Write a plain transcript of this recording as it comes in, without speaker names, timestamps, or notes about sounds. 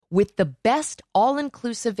With the best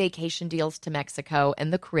all-inclusive vacation deals to Mexico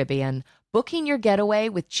and the Caribbean, booking your getaway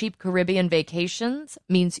with Cheap Caribbean Vacations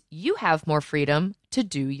means you have more freedom to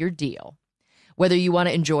do your deal. Whether you want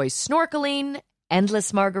to enjoy snorkeling,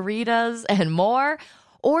 endless margaritas, and more,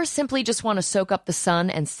 or simply just want to soak up the sun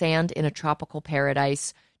and sand in a tropical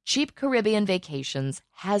paradise, Cheap Caribbean Vacations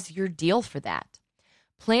has your deal for that.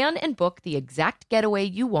 Plan and book the exact getaway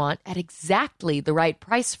you want at exactly the right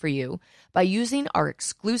price for you by using our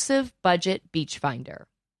exclusive budget beach finder.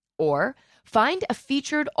 Or find a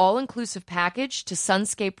featured all-inclusive package to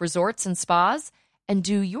Sunscape Resorts and Spas and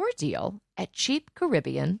do your deal at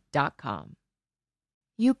cheapcaribbean.com.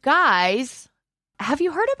 You guys, have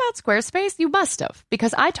you heard about Squarespace? You must have,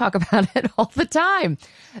 because I talk about it all the time.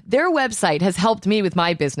 Their website has helped me with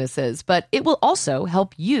my businesses, but it will also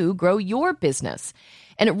help you grow your business.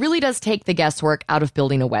 And it really does take the guesswork out of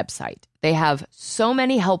building a website. They have so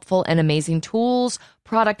many helpful and amazing tools,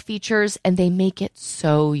 product features, and they make it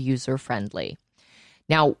so user-friendly.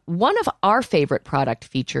 Now, one of our favorite product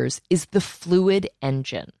features is the Fluid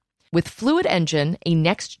Engine. With Fluid Engine, a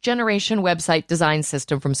next-generation website design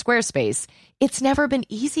system from Squarespace, it's never been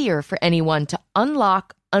easier for anyone to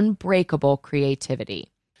unlock unbreakable creativity.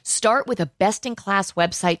 Start with a best-in-class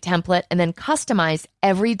website template and then customize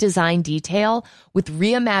every design detail with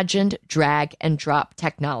reimagined drag-and-drop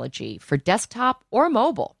technology for desktop or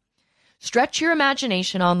mobile. Stretch your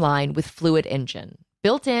imagination online with Fluid Engine,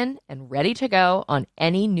 built in and ready to go on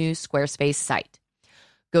any new Squarespace site.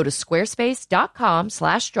 Go to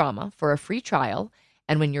squarespace.com/drama for a free trial,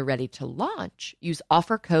 and when you're ready to launch, use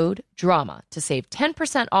offer code DRAMA to save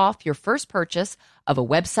 10% off your first purchase of a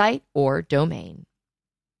website or domain.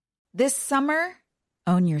 This summer,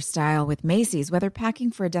 own your style with Macy's. Whether packing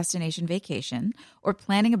for a destination vacation or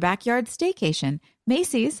planning a backyard staycation,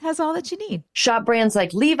 Macy's has all that you need. Shop brands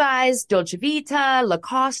like Levi's, Dolce Vita,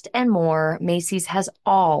 Lacoste, and more. Macy's has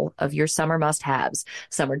all of your summer must-haves.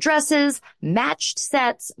 Summer dresses, matched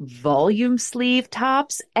sets, volume sleeve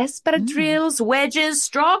tops, espadrilles, wedges,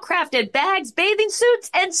 straw-crafted bags, bathing suits,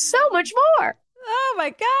 and so much more. Oh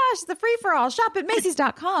my gosh, the free-for-all. Shop at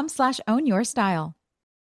Macys.com/ownyourstyle.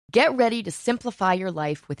 Get ready to simplify your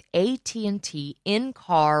life with AT&T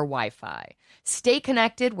in-car Wi-Fi. Stay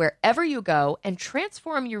connected wherever you go and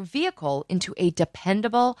transform your vehicle into a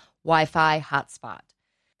dependable Wi-Fi hotspot.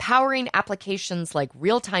 Powering applications like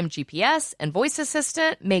real-time GPS and voice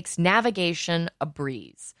assistant makes navigation a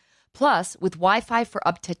breeze. Plus, with Wi-Fi for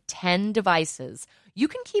up to 10 devices, you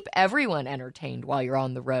can keep everyone entertained while you're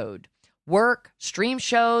on the road. Work, stream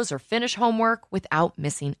shows, or finish homework without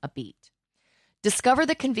missing a beat. Discover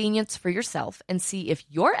the convenience for yourself and see if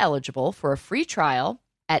you're eligible for a free trial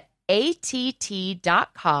at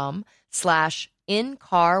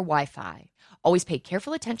att.com/in-car Wi-Fi. Always pay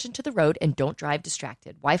careful attention to the road and don't drive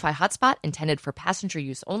distracted. Wi-Fi hotspot intended for passenger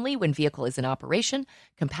use only when vehicle is in operation.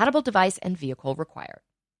 Compatible device and vehicle required.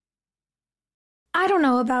 I don't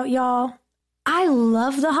know about y'all. I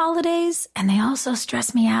love the holidays, and they also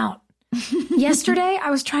stress me out. Yesterday, I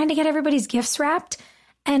was trying to get everybody's gifts wrapped,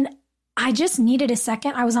 and I just needed a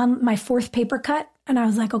second. I was on my 4th paper cut, and I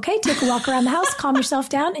was like, okay, take a walk around the house, calm yourself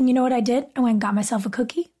down. And you know what I did? I went and got myself a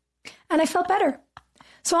cookie, and I felt better.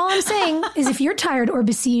 So all I'm saying is if you're tired or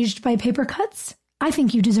besieged by paper cuts, I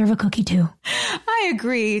think you deserve a cookie too. I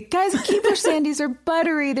agree. Guys, Keebler Sandies are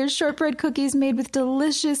buttery. They're shortbread cookies made with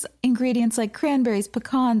delicious ingredients like cranberries,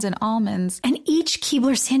 pecans, and almonds. And each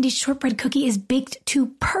Keebler Sandies shortbread cookie is baked to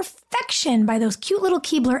perfection by those cute little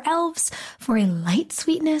Keebler elves for a light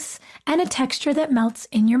sweetness and a texture that melts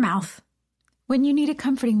in your mouth. When you need a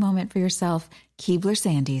comforting moment for yourself, Keebler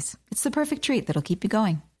Sandies. It's the perfect treat that'll keep you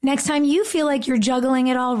going. Next time you feel like you're juggling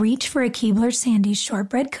it all, reach for a Keebler Sandies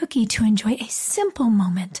shortbread cookie to enjoy a simple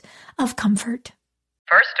moment of comfort.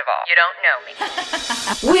 First of all, you don't know me.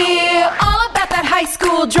 We're all about that high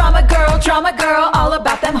school drama girl, all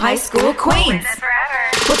about them high school queens.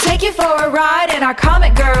 We'll take you for a ride in our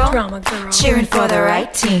comic girl, Drama girl, cheering for the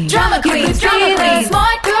right team. Drama queens,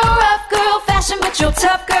 Smart girl, rough girl, fashion but you're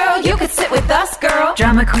tough girl. You could sit with us, girl.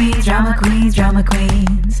 Drama queens, drama queens, drama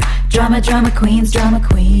queens. Drama queens, drama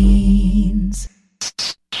queens.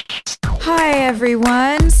 Hi,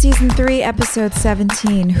 everyone. Season 3, Episode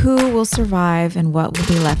 17. Who will survive and what will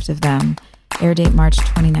be left of them? Air date March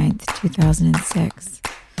 29th, 2006.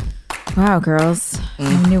 Wow, girls.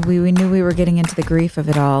 We knew we were getting into the grief of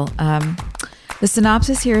it all. The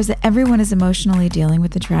synopsis here is that everyone is emotionally dealing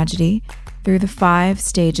with the tragedy through the 5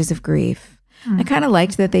 stages of grief. I kind of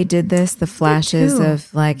liked that they did this, the flashes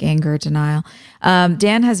of like anger, denial.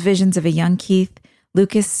 Dan has visions of a young Keith.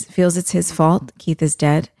 Lucas feels it's his fault. Keith is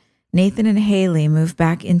dead. Nathan and Haley move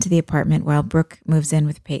back into the apartment while Brooke moves in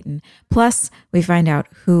with Peyton. Plus, we find out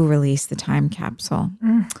who released the time capsule.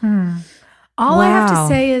 All I have to Wow.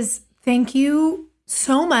 say is thank you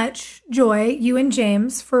so much, Joy, you and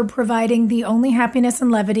James, for providing the only happiness and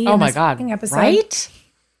levity Oh in my this God. fucking episode. Right?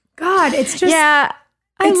 God, it's just Yeah,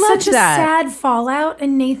 I it's loved such that. a sad fallout,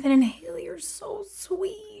 and Nathan and Haley are so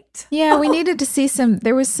sweet. Yeah, we needed to see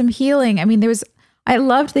there was some healing. I mean, I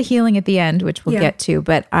loved the healing at the end, which we'll Yeah. get to,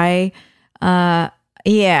 but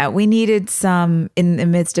we needed some in the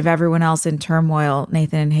midst of everyone else in turmoil,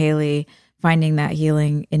 Nathan and Haley finding that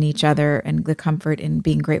healing in each other and the comfort in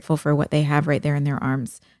being grateful for what they have right there in their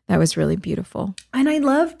arms. That was really beautiful. And I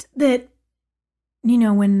loved that, you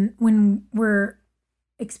know, when we're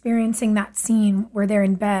experiencing that scene where they're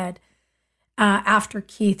in bed after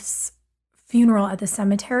Keith's funeral at the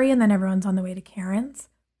cemetery and then everyone's on the way to Karen's.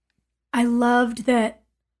 I loved that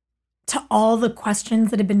to all the questions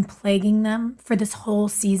that have been plaguing them for this whole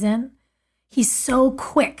season, he's so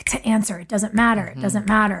quick to answer. It doesn't matter. It doesn't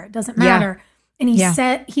matter. It doesn't Yeah. matter. And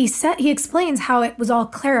Yeah. he explains how it was all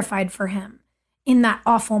clarified for him in that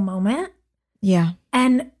awful moment. Yeah.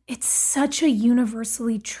 And it's such a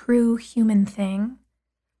universally true human thing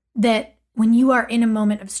that when you are in a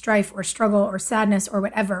moment of strife or struggle or sadness or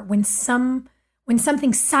whatever, when something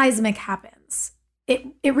seismic happens,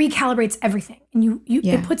 it recalibrates everything, and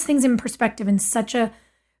it puts things in perspective in such a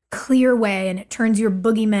clear way, and it turns your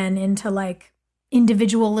boogeymen into like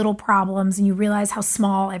individual little problems, and you realize how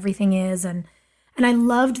small everything is. And I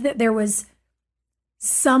loved that there was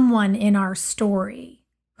someone in our story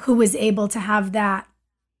who was able to have that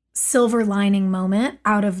silver lining moment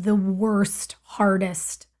out of the worst,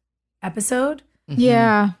 hardest episode.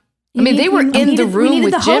 Yeah. I mean, they were in the we room needed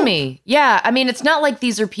with the hope. Jimmy. Yeah. I mean, it's not like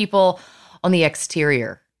these are people on the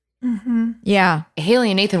exterior. Mm-hmm. Yeah. Haley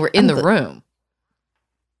and Nathan were in the room.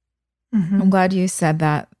 Mm-hmm. I'm glad you said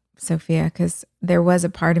that, Sophia, because there was a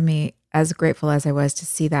part of me, as grateful as I was to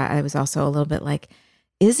see that, I was also a little bit like,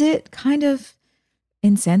 is it kind of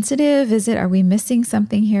insensitive? Are we missing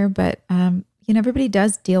something here? But, everybody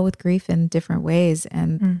does deal with grief in different ways.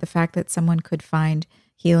 And the fact that someone could find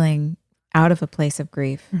healing out of a place of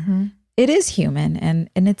grief, it is human and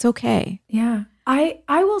it's okay. Yeah. I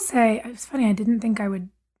will say, it's funny, I didn't think I would,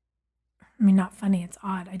 I mean, not funny, it's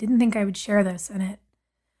odd. I didn't think I would share this,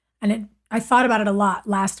 I thought about it a lot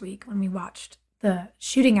last week when we watched the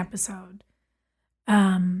shooting episode.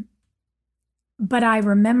 But I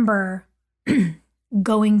remember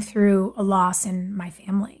going through a loss in my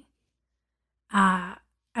family.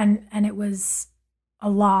 And it was a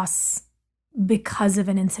loss because of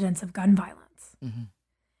an incidence of gun violence.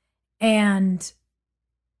 And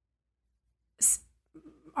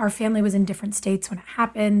our family was in different states when it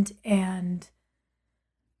happened, and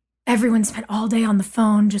everyone spent all day on the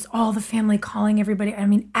phone, just all the family calling everybody. I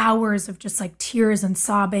mean, hours of just like tears and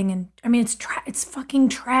sobbing. And I mean, it's fucking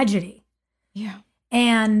tragedy. Yeah.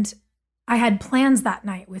 And I had plans that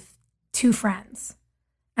night with two friends.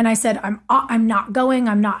 And I said, I'm not going.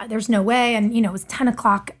 There's no way. And, it was 10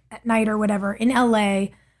 o'clock at night or whatever in LA.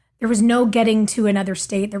 There was no getting to another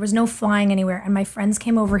state. There was no flying anywhere. And my friends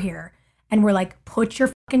came over here and were like, put your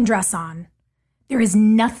fucking dress on. There is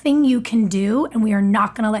nothing you can do. And we are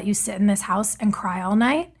not going to let you sit in this house and cry all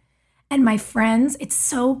night. And my friends, it's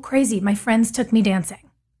so crazy. My friends took me dancing.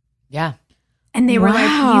 Yeah. And they were like,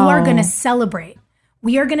 Wow. you are going to celebrate.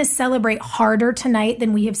 We are going to celebrate harder tonight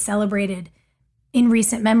than we have celebrated in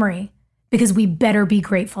recent memory, because we better be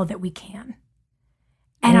grateful that we can.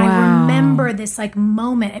 And I Wow. remember this like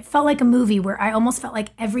moment. It felt like a movie where I almost felt like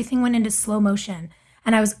everything went into slow motion.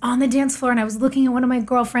 And I was on the dance floor and I was looking at one of my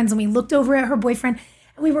girlfriends, and we looked over at her boyfriend,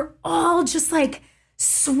 and we were all just like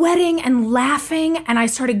sweating and laughing. And I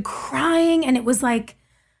started crying. And it was like,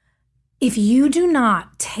 if you do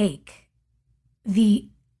not take the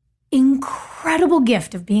incredible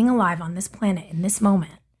gift of being alive on this planet in this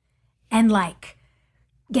moment and like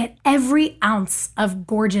get every ounce of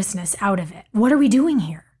gorgeousness out of it, what are we doing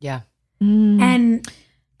here? Yeah. And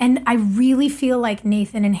I really feel like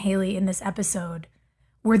Nathan and Haley in this episode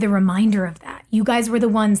were the reminder of that. You guys were the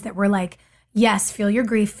ones that were like, yes, feel your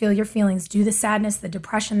grief, feel your feelings, do the sadness, the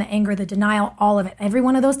depression, the anger, the denial, all of it. Every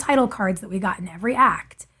one of those title cards that we got in every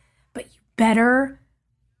act. But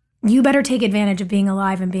you better take advantage of being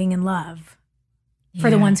alive and being in love for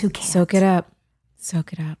the ones who can't. Soak it up.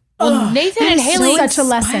 Soak it up. Well, Nathan and Haley, such a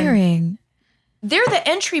lesson. Inspiring. they're the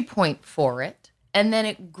entry point for it. And then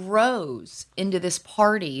it grows into this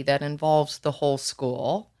party that involves the whole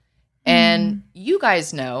school. And you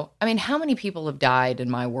guys know, I mean, how many people have died in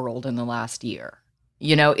my world in the last year?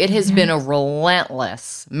 It has been a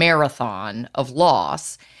relentless marathon of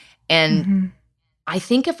loss. And I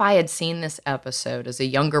think if I had seen this episode as a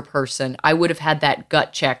younger person, I would have had that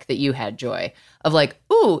gut check that you had, Joy, of like,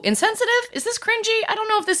 ooh, insensitive? Is this cringy? I don't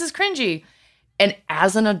know if this is cringy. And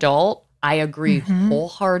as an adult, I agree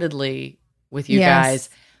wholeheartedly with you guys.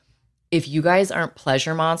 If you guys aren't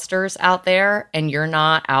pleasure monsters out there and you're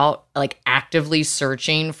not out like actively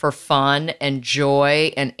searching for fun and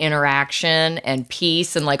joy and interaction and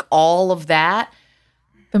peace and like all of that,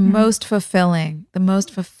 the most fulfilling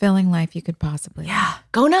life you could possibly have.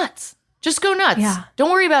 Go nuts. Just go nuts. Yeah.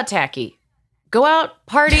 Don't worry about tacky. Go out,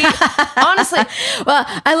 party. Honestly. Well,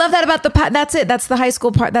 I love that about that's it. That's the high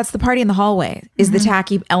school part. That's the party in the hallway is the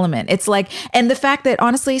tacky element. It's like, and the fact that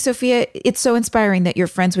honestly, Sophia, it's so inspiring that your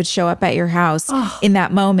friends would show up at your house in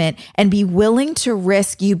that moment and be willing to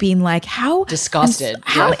risk you being like, how disgusted.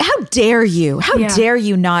 How dare you? How dare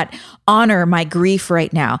you not honor my grief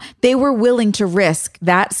right now? They were willing to risk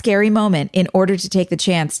that scary moment in order to take the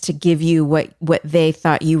chance to give you what they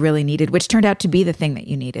thought you really needed, which turned out to be the thing that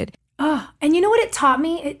you needed. Oh, and you know what it taught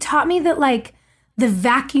me? It taught me that like the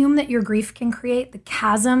vacuum that your grief can create, the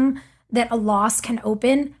chasm that a loss can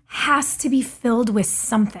open has to be filled with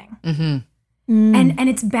something. And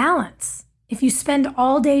it's balance. If you spend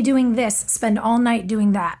all day doing this, spend all night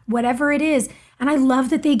doing that, whatever it is. And I love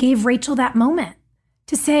that they gave Rachel that moment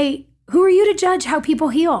to say, who are you to judge how people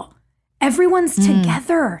heal? Everyone's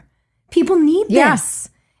together. People need this.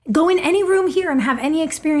 Go in any room here and have any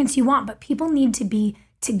experience you want, but people need to be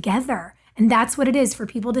together. And that's what it is for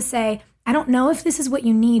people to say, I don't know if this is what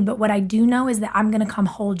you need, but what I do know is that I'm going to come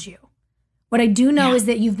hold you. What I do know is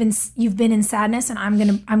that you've been in sadness and I'm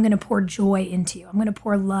going to pour joy into you. I'm going to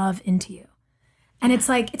pour love into you. And it's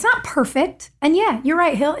like, it's not perfect. And yeah, you're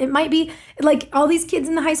right, Hill. It might be like all these kids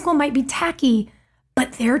in the high school might be tacky,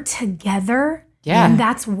 but they're together. Yeah. And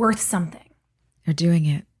that's worth something. They're doing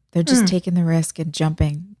it. They're just taking the risk and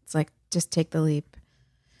jumping. It's like, just take the leap.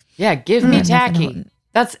 Yeah, give me tacky.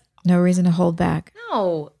 That's no reason to hold back.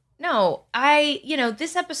 No.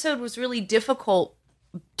 This episode was really difficult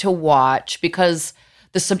to watch because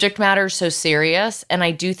the subject matter is so serious. And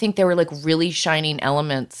I do think there were like really shining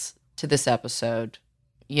elements to this episode.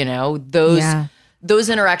 You know, those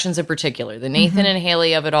interactions in particular, the Nathan and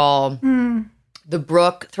Haley of it all, the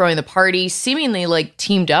Brooke throwing the party, seemingly like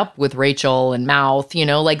teamed up with Rachel and Mouth, you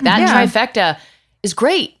know, like that trifecta is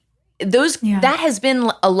great. That has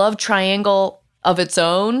been a love triangle of its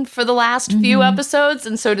own for the last few episodes.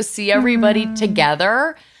 And so to see everybody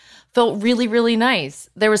together felt really, really nice.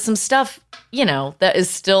 There was some stuff, you know, that is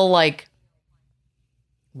still like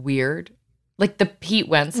weird. Like the Pete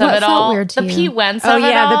Wentz of it all. Weird to the you? Pete Wentz of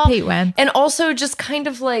it all. The Pete Wentz. And also just kind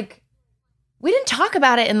of like, we didn't talk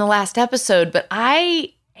about it in the last episode, but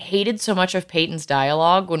I hated so much of Peyton's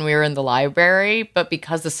dialogue when we were in the library. But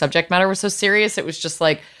because the subject matter was so serious, it was just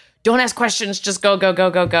like, don't ask questions, just go, go,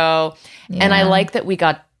 go, go, go. Yeah. And I like that we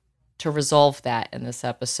got to resolve that in this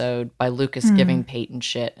episode by Lucas giving Peyton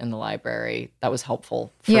shit in the library. That was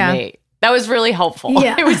helpful for me. That was really helpful.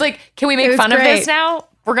 Yeah. It was like, can we make fun of this now?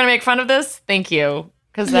 We're going to make fun of this? Thank you.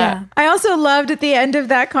 Because I also loved at the end of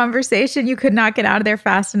that conversation, you could not get out of there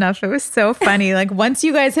fast enough. It was so funny. Like once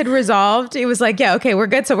you guys had resolved, it was like, yeah, okay, we're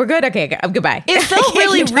good. So we're good. Okay, goodbye. It felt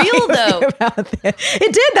really real though.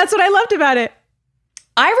 It did. That's what I loved about it.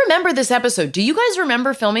 I remember this episode. Do you guys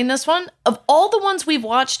remember filming this one? Of all the ones we've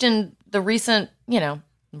watched in the recent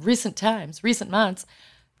months,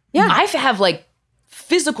 I have like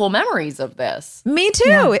physical memories of this. Me too.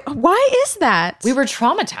 Yeah. Why is that? We were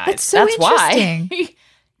traumatized. That's so interesting. Why.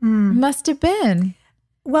 Must have been.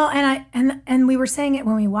 Well, and we were saying it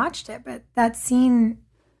when we watched it, but that scene,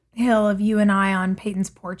 Hill, of you and I on Peyton's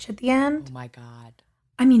porch at the end. Oh my God.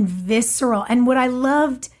 I mean, visceral. And what I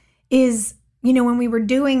loved is, you know, when we were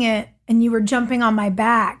doing it and you were jumping on my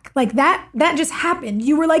back, like that just happened.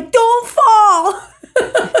 You were like, don't fall.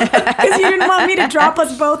 Because you didn't want me to drop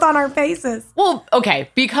us both on our faces. Well, okay,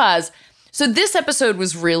 so this episode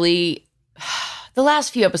was really, the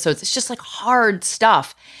last few episodes, it's just like hard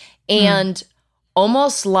stuff. And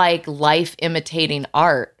almost like life imitating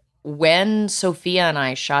art. When Sophia and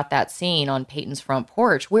I shot that scene on Peyton's front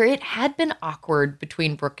porch, where it had been awkward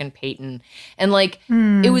between Brooke and Peyton, and like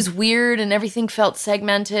it was weird and everything felt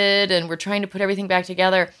segmented and we're trying to put everything back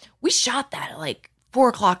together. We shot that at like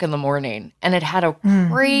 4:00 in the morning and it had a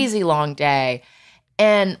crazy long day.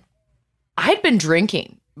 And I'd been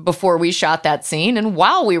drinking before we shot that scene and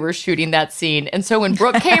while we were shooting that scene. And so when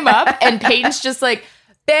Brooke came up and Peyton's just like,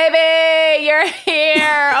 baby, you're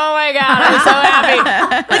here. Oh my God, I'm so happy.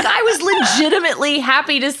 Like I was legitimately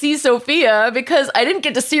happy to see Sophia because I didn't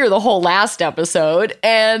get to see her the whole last episode.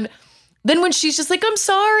 And then when she's just like, I'm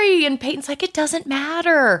sorry. And Peyton's like, it doesn't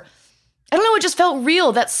matter. I don't know, it just felt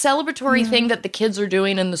real. That celebratory thing that the kids are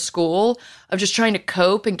doing in the school of just trying to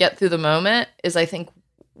cope and get through the moment is, I think,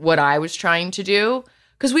 what I was trying to do.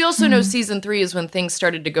 Because we also know season 3 is when things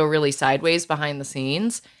started to go really sideways behind the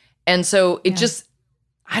scenes. And so it just,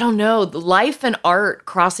 I don't know, the life and art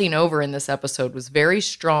crossing over in this episode was very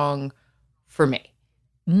strong for me.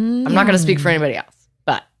 I'm not going to speak for anybody else,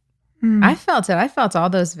 but. I felt it. I felt all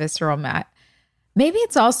those visceral Maybe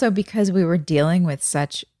it's also because we were dealing with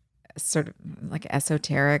such sort of like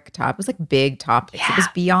esoteric top. It was like big topics. Yeah. It was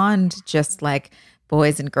beyond just like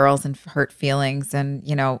boys and girls and hurt feelings and,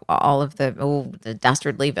 you know, all of the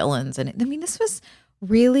dastardly villains. And I mean, this was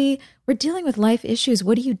really, we're dealing with life issues.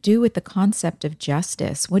 What do you do with the concept of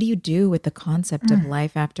justice? What do you do with the concept of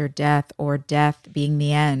life after death, or death being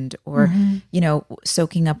the end, or, you know,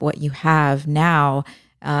 soaking up what you have now?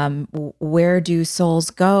 Where do souls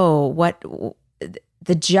go? What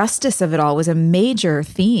the justice of it all was a major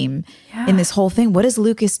theme in this whole thing. What does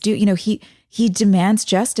Lucas do? You know, he demands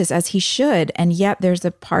justice, as he should, and yet there's a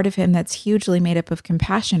part of him that's hugely made up of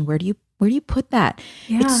compassion. Where do you put that?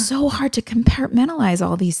 Yeah. It's so hard to compartmentalize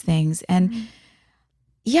all these things. And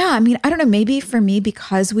I mean, I don't know, maybe for me,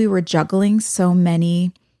 because we were juggling so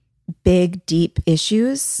many big, deep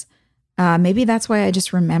issues, maybe that's why I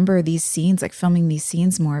just remember these scenes, like filming these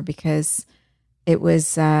scenes more, because it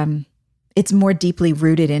was, it's more deeply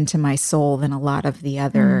rooted into my soul than a lot of the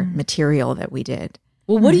other material that we did.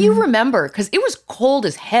 Well, what do you remember? Because it was cold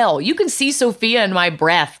as hell. You can see Sophia and my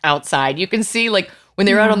breath outside. You can see, like, when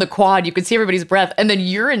they were out on the quad, you could see everybody's breath. And then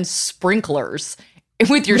you're in sprinklers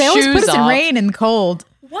with your shoes off. They always put us in rain and cold.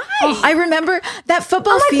 Why? I remember that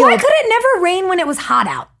football field. Why could it never rain when it was hot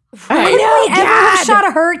out? Right. Couldn't we ever have shot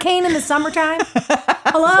a hurricane in the summertime?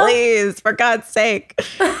 Hello? Please, for God's sake.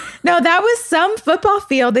 No, that was some football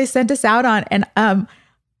field they sent us out on. And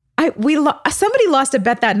somebody lost a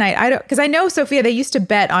bet that night. Because I know, Sophia, they used to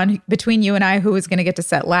bet on between you and I who was going to get to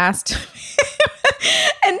set last.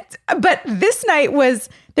 But this night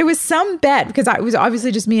there was some bet, because it was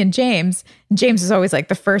obviously just me and James. And James is always like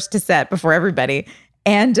the first to set before everybody.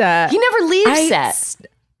 And he never leaves set.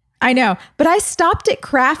 I know, but I stopped at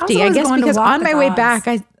Crafty, I guess, because on my way back,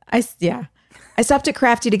 I stopped at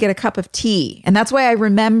Crafty to get a cup of tea. And that's why I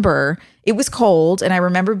remember it was cold, and I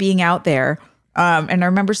remember being out there. And I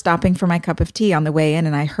remember stopping for my cup of tea on the way in,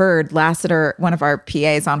 and I heard Lassiter, one of our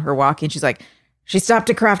PAs, on her walkie, and she's like, she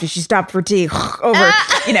stopped at Crafty. She stopped for tea over,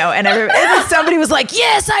 you know, and then somebody was like,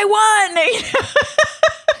 yes, I won.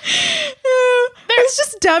 It was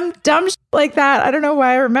just dumb shit like that. I don't know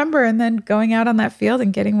why I remember. And then going out on that field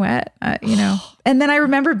and getting wet, you know. And then I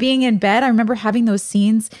remember being in bed. I remember having those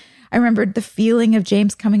scenes. I remembered the feeling of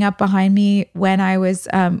James coming up behind me when I was,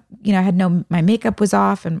 you know, I had my makeup was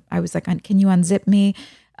off, and I was like, can you unzip me?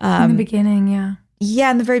 In the beginning, yeah.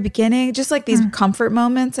 Yeah, in the very beginning, just like these comfort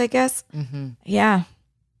moments, I guess. Mm-hmm. Yeah.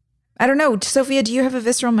 I don't know. Sophia, do you have a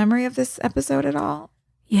visceral memory of this episode at all?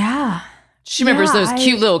 Yeah. She remembers those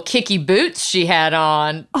cute little kicky boots she had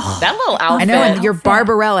on. That little outfit. I know, and your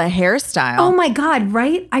Barbarella hairstyle. Oh my God,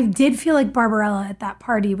 right? I did feel like Barbarella at that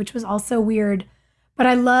party, which was also weird. But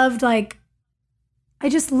I loved, like, I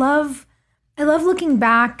love looking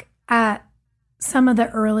back at some of the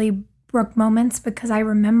early Brooke moments, because I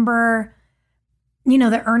remember, you know,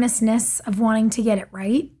 the earnestness of wanting to get it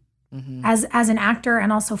right as an actor,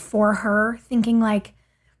 and also for her, thinking like,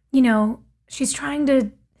 you know, she's trying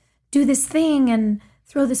to do this thing and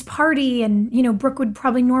throw this party, and, you know, Brooke would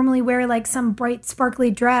probably normally wear like some bright sparkly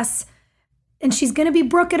dress, and she's going to be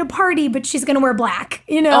Brooke at a party, but she's going to wear black,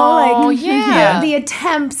 you know, the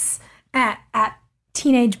attempts at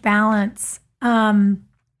teenage balance. And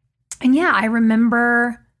yeah, I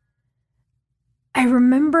remember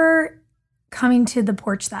coming to the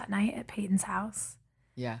porch that night at Peyton's house.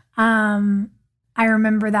 Yeah. I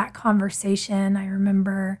remember that conversation. I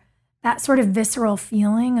remember that sort of visceral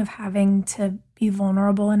feeling of having to be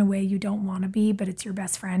vulnerable in a way you don't want to be, but it's your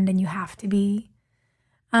best friend and you have to be.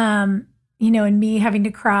 You know, and me having to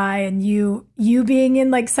cry, and you being in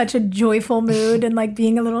like such a joyful mood and like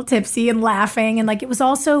being a little tipsy and laughing, and like it was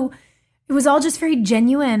all just very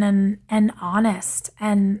genuine and honest.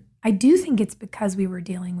 And I do think it's because we were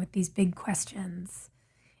dealing with these big questions.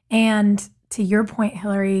 And to your point,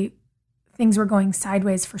 Hillary, things were going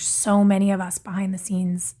sideways for so many of us behind the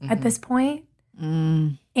scenes at this point.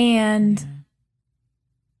 And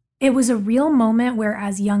it was a real moment where,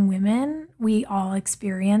 as young women, we all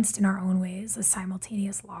experienced in our own ways a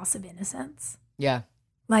simultaneous loss of innocence. Yeah.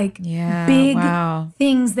 Like big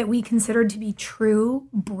things that we considered to be true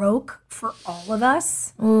broke for all of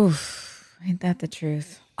us. Oof, ain't that the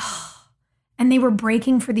truth? and they were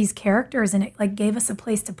breaking for these characters, and it like gave us a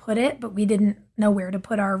place to put it, but we didn't know where to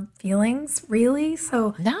put our feelings really.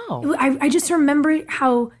 So No. I just remember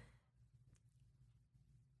how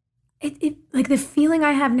it like the feeling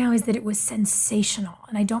I have now is that it was sensational,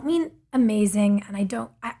 and I don't mean amazing, and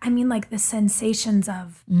I mean like the sensations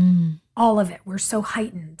of all of it were so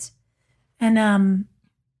heightened. And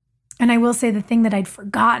I will say the thing that I'd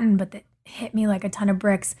forgotten but that hit me like a ton of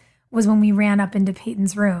bricks was when we ran up into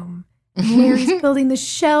Peyton's room. Mary's building the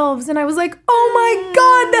shelves, and I was like, "Oh my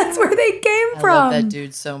God, that's where they came from." I love that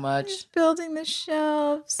dude so much. Building the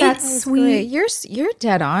shelves. That's sweet. Great. You're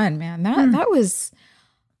dead on, man. That was,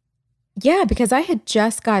 yeah, because I had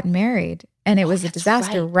just gotten married, and it was a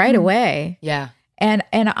disaster right away. Yeah. And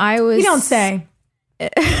I was. You don't say.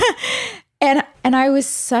 and I was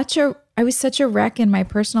such a wreck in my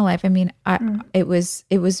personal life. I mean, it was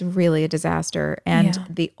really a disaster. And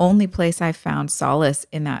the only place I found solace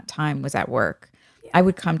in that time was at work. Yeah. I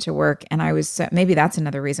would come to work, and I was maybe that's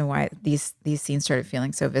another reason why these scenes started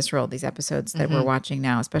feeling so visceral. These episodes that we're watching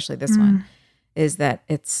now, especially this one, is that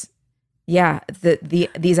it's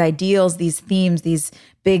these ideals, these themes, these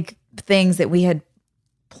big things that we had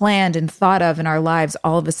planned and thought of in our lives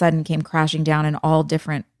all of a sudden came crashing down in all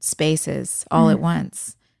different spaces all at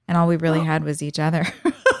once. And all we really had was each other.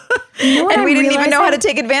 You know and we didn't even know how to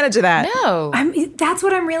take advantage of that. No. That's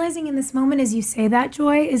what I'm realizing in this moment as you say that,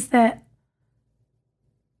 Joy, is that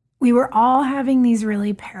we were all having these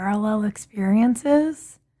really parallel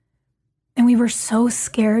experiences, and we were so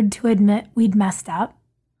scared to admit we'd messed up.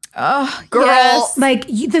 Oh, girl. yes. Like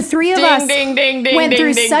the three of us went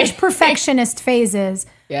through such perfectionist phases.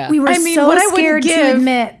 Yeah. We were so scared to give-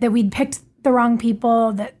 admit that we'd picked the wrong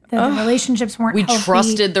people, that the relationships weren't We healthy,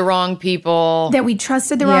 trusted the wrong people. that we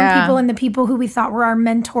trusted the wrong people, and the people who we thought were our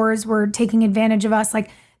mentors were taking advantage of us. Like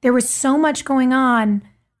there was so much going on.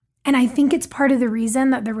 And I think it's part of the reason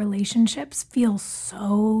that the relationships feel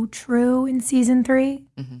so true in season 3.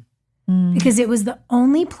 Because it was the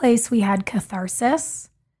only place we had catharsis.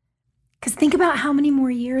 Because think about how many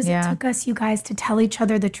more years it took us, you guys, to tell each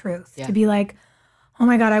other the truth. To be like, oh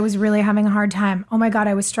my God, I was really having a hard time. Oh my God,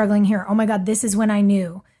 I was struggling here. Oh my God, this is when I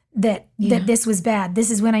knew that this was bad.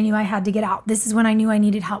 This is when I knew I had to get out. This is when I knew I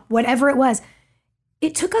needed help. Whatever it was.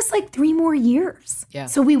 It took us like 3 more years. Yeah.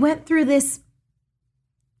 So we went through this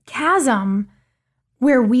chasm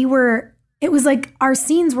where it was like our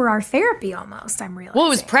scenes were our therapy almost, I'm realizing. Well, it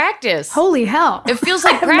was practice. Holy hell. It feels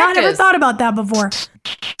like I have not ever practice. thought about that before.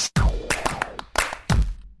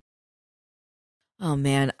 Oh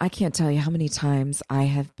man, I can't tell you how many times I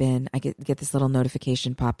get this little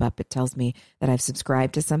notification pop up. It tells me that I've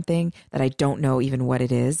subscribed to something that I don't know even what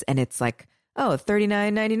it is. And it's like, oh,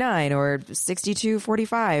 $39.99 or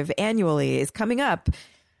 $62.45 annually is coming up.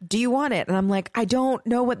 Do you want it? And I'm like, I don't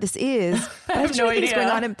know what this is. But I have too many things going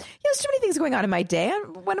on. There's too many things going on in my day.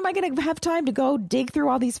 When am I going to have time to go dig through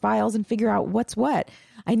all these files and figure out what's what?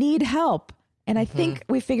 I need help. And I think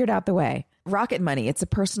we figured out the way. Rocket Money, it's a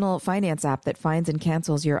personal finance app that finds and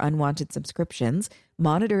cancels your unwanted subscriptions,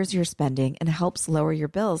 monitors your spending, and helps lower your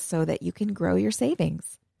bills so that you can grow your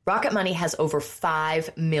savings. Rocket Money has over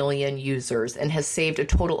 5 million users and has saved a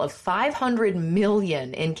total of $500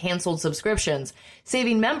 million in canceled subscriptions,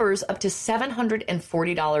 saving members up to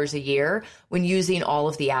 $740 a year when using all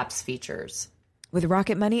of the app's features. With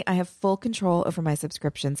Rocket Money, I have full control over my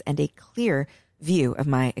subscriptions and a clear view of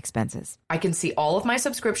my expenses. I can see all of my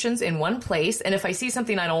subscriptions in one place, and if I see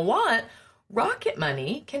something I don't want, Rocket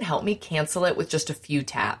Money can help me cancel it with just a few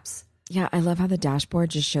taps. Yeah, I love how the dashboard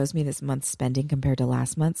just shows me this month's spending compared to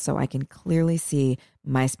last month, so I can clearly see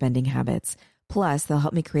my spending habits. Plus, they'll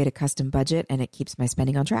help me create a custom budget, and it keeps my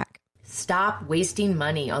spending on track. Stop wasting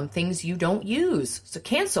money on things you don't use. So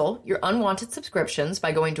cancel your unwanted subscriptions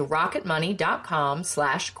by going to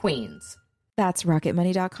rocketmoney.com/queens. That's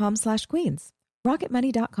rocketmoney.com/queens.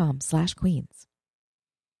 rocketmoney.com/queens.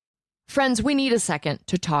 Friends, we need a second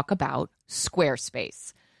to talk about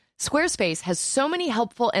Squarespace. Squarespace has so many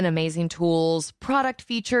helpful and amazing tools, product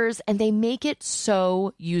features, and they make it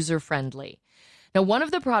so user-friendly. Now, one of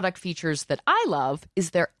the product features that I love is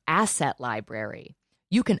their asset library.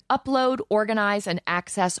 You can upload, organize, and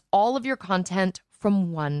access all of your content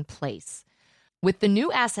from one place. With the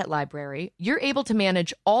new asset library, you're able to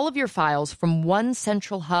manage all of your files from one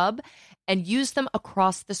central hub and use them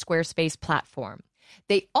across the Squarespace platform.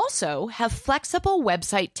 They also have flexible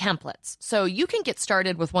website templates, so you can get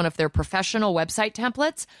started with one of their professional website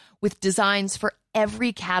templates with designs for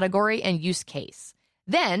every category and use case.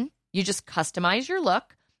 Then you just customize your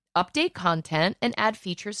look, update content, and add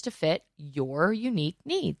features to fit your unique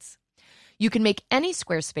needs. You can make any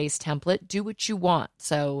Squarespace template do what you want,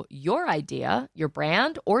 so your idea, your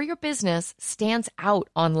brand, or your business stands out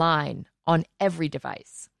online on every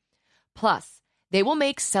device. Plus, they will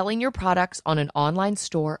make selling your products on an online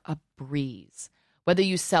store a breeze. Whether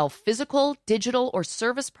you sell physical, digital, or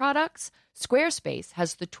service products, Squarespace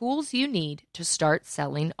has the tools you need to start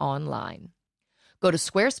selling online. Go to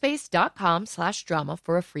squarespace.com/drama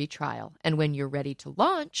for a free trial. And when you're ready to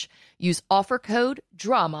launch, use offer code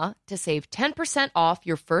DRAMA to save 10% off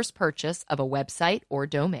your first purchase of a website or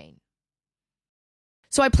domain.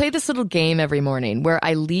 So I play this little game every morning where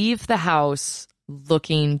I leave the house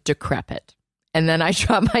looking decrepit. And then I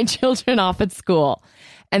drop my children off at school.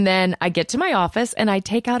 And then I get to my office and I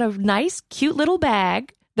take out a nice, cute little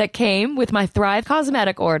bag that came with my Thrive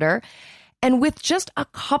Cosmetic order. And with just a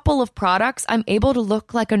couple of products, I'm able to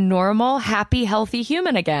look like a normal, happy, healthy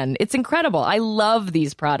human again. It's incredible. I love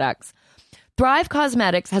these products. Thrive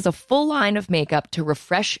Cosmetics has a full line of makeup to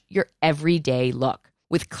refresh your everyday look.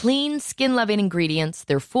 With clean, skin-loving ingredients,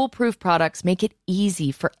 their foolproof products make it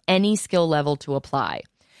easy for any skill level to apply.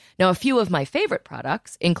 Now, a few of my favorite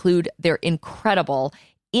products include their incredible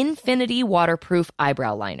Infinity Waterproof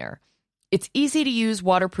Eyebrow Liner. Its easy-to-use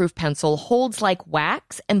waterproof pencil holds like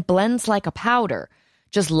wax and blends like a powder.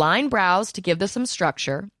 Just line brows to give them some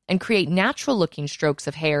structure and create natural-looking strokes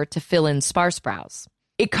of hair to fill in sparse brows.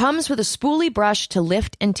 It comes with a spoolie brush to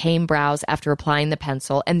lift and tame brows after applying the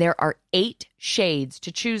pencil, and there are 8 shades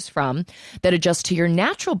to choose from that adjust to your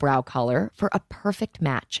natural brow color for a perfect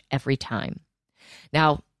match every time.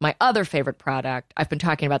 Now, my other favorite product, I've been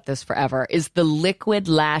talking about this forever, is the Liquid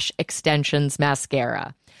Lash Extensions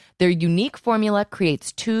Mascara. Their unique formula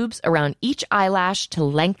creates tubes around each eyelash to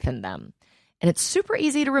lengthen them. And it's super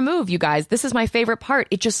easy to remove, you guys. This is my favorite part.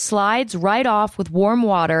 It just slides right off with warm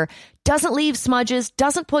water, doesn't leave smudges,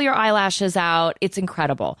 doesn't pull your eyelashes out. It's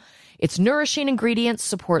incredible. Its nourishing ingredients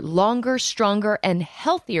support longer, stronger, and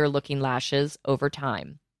healthier looking lashes over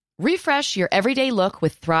time. Refresh your everyday look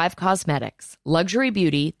with Thrive Cosmetics, luxury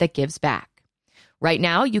beauty that gives back. Right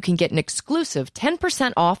now, you can get an exclusive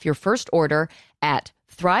 10% off your first order at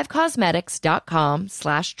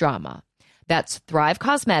thrivecosmetics.com/drama. That's Thrive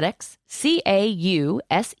Cosmetics,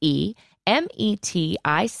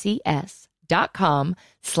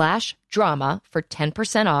 CAUSEMETICS.com/drama for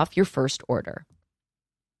 10% off your first order.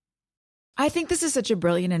 I think this is such a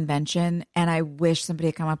brilliant invention, and I wish somebody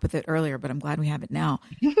had come up with it earlier, but I'm glad we have it now.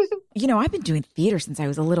 You know, I've been doing theater since I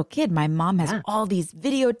was a little kid. My mom has all these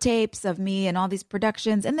videotapes of me and all these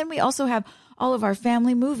productions, and then we also have all of our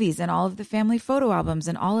family movies and all of the family photo albums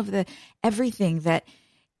and all of the everything that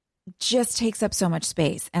just takes up so much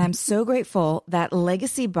space. And I'm so grateful that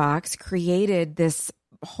Legacy Box created this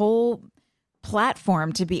whole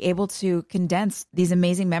platform to be able to condense these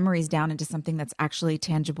amazing memories down into something that's actually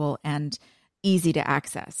tangible and easy to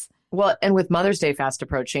access. Well, and with Mother's Day fast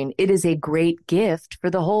approaching, it is a great gift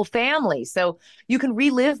for the whole family. So you can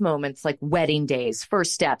relive moments like wedding days,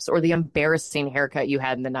 first steps, or the embarrassing haircut you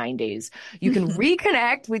had in the 90s. You can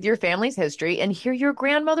reconnect with your family's history and hear your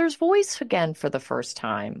grandmother's voice again for the first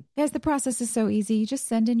time. Yes, the process is so easy. You just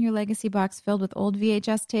send in your Legacy Box filled with old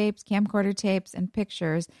VHS tapes, camcorder tapes, and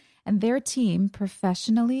pictures, and their team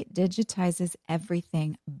professionally digitizes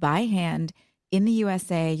everything by hand. In the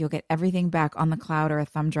USA, you'll get everything back on the cloud or a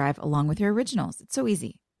thumb drive along with your originals. It's so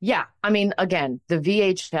easy. Yeah. I mean, again, the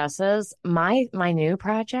VHSs, my new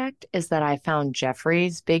project is that I found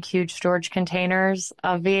Jeffrey's big, huge storage containers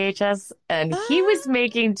of VHS, and he was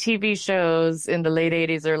making TV shows in the late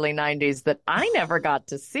 80s, early 90s that I never got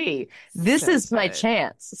to see. This is my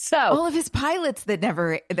chance. So all of his pilots that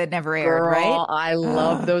never aired, girl, right? I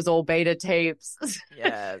love those old beta tapes.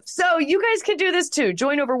 Yes. So you guys can do this too.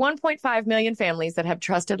 Join over 1.5 million families that have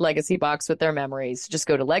trusted Legacy Box with their memories. Just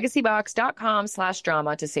go to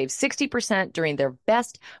legacybox.com/drama to save 60% during their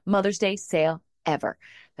best Mother's Day sale ever.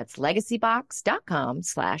 That's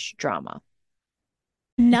legacybox.com/drama.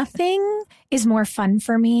 Nothing is more fun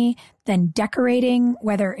for me than decorating,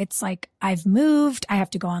 whether it's like I've moved, I have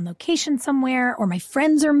to go on location somewhere, or my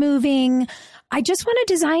friends are moving. I just want to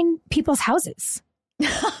design people's houses.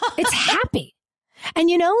 It's happy. And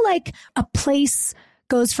you know, like a place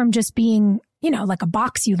goes from just being, you know, like a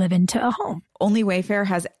box you live in to a home. Only Wayfair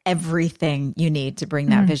has everything you need to bring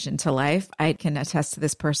that vision to life. I can attest to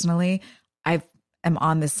this personally. I am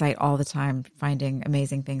on this site all the time, finding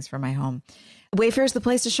amazing things for my home. Wayfair is the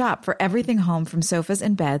place to shop for everything home, from sofas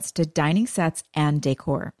and beds to dining sets and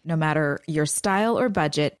decor. No matter your style or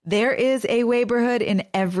budget, there is a Wayborhood in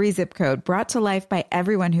every zip code, brought to life by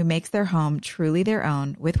everyone who makes their home truly their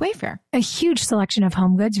own with Wayfair. A huge selection of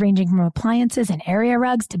home goods ranging from appliances and area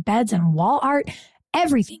rugs to beds and wall art.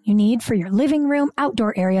 everything you need for your living room,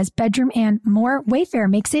 outdoor areas, bedroom, and more. Wayfair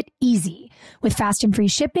makes it easy with fast and free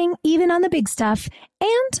shipping, even on the big stuff,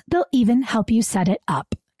 and they'll even help you set it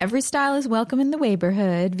up. Every style is welcome in the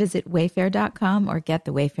Wayborhood. Visit wayfair.com or get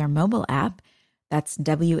the Wayfair mobile app. That's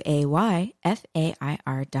WAYFAIR.com.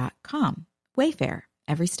 Wayfair.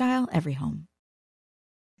 Every style, every home.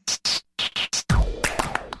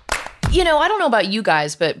 You know, I don't know about you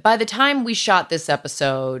guys, but by the time we shot this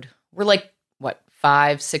episode, we're like,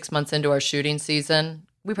 5-6 months into our shooting season?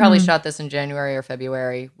 We probably shot this in January or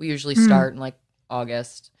February. We usually start in like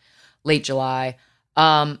August, late July.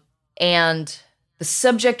 And the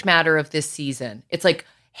subject matter of this season, it's like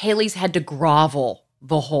Haley's had to grovel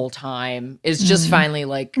the whole time, is just finally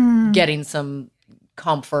like getting some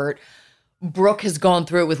comfort. Brooke has gone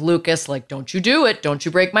through it with Lucas, like, don't you do it. Don't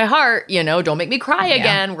you break my heart. You know, don't make me cry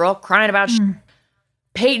again. We're all crying about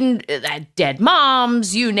Peyton, dead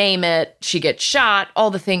moms, you name it. She gets shot,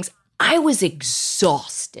 all the things. I was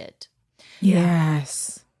exhausted.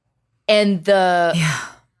 Yes. And the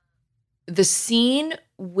scene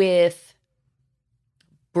with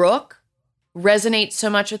Brooke resonates so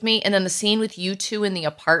much with me. And then the scene with you two in the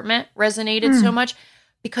apartment resonated so much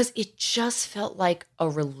because it just felt like a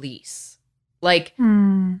release. Like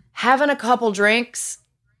having a couple drinks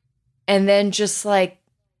and then just like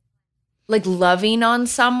loving on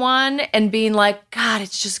someone and being like, God,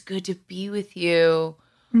 it's just good to be with you.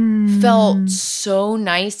 Felt so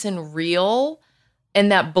nice and real. And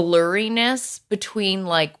that blurriness between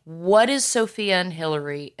like, what is Sophia and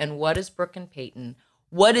Hillary and what is Brooke and Peyton?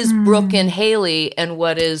 What is Brooke and Haley and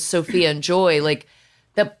what is Sophia and Joy? Like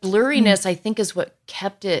that blurriness, I think, is what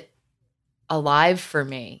kept it alive for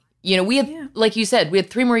me. You know, we had, like you said, we had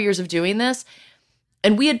 3 more years of doing this.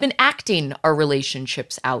 And we had been acting our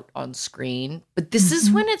relationships out on screen, but this is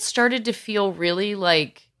when it started to feel really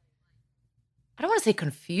like, I don't want to say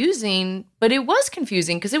confusing, but it was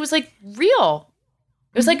confusing because it was like real.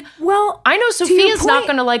 It was like, well, I know Sophia's not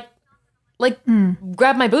going to like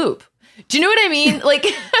grab my boob. Do you know what I mean? Like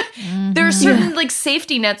there are certain like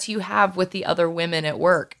safety nets you have with the other women at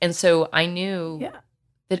work. And so I knew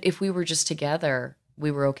that if we were just together, we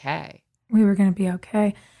were okay. We were going to be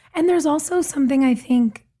okay. And there's also something, I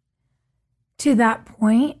think, to that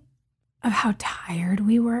point of how tired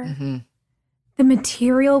we were. The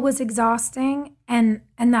material was exhausting and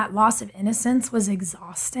that loss of innocence was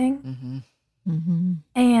exhausting.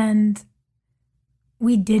 And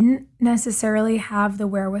we didn't necessarily have the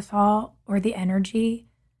wherewithal or the energy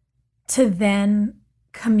to then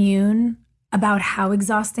commune about how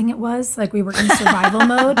exhausting it was. Like we were in survival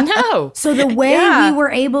mode. No. So the way we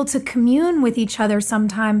were able to commune with each other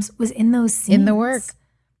sometimes was in those scenes. In the work.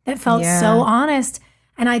 That felt so honest.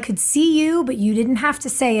 And I could see you, but you didn't have to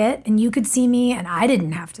say it. And you could see me and I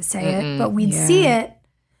didn't have to say it, but we'd see it.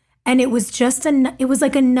 And it was just, it was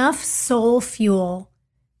like enough soul fuel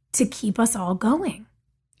to keep us all going.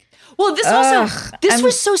 Well, this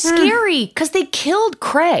was so scary because they killed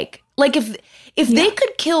Craig. Like if they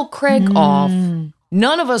could kill Craig off,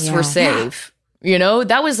 none of us were safe. You know,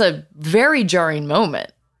 that was a very jarring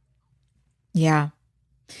moment. Yeah.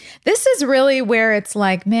 This is really where it's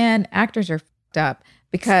like, man, actors are fucked up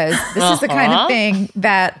because this is the kind of thing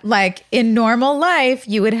that like in normal life,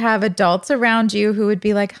 you would have adults around you who would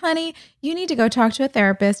be like, honey, you need to go talk to a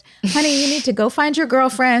therapist. Honey, you need to go find your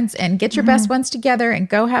girlfriends and get your best ones together and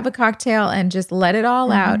go have a cocktail and just let it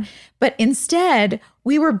all out. But instead,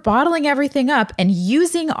 we were bottling everything up and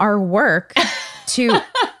using our work to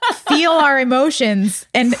feel our emotions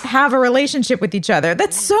and have a relationship with each other.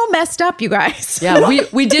 That's so messed up, you guys. Yeah,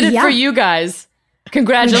 we did it for you guys.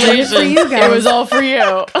 Congratulations. It was all for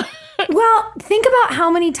you. Well, think about how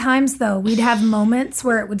many times, though, we'd have moments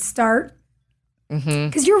where it would start.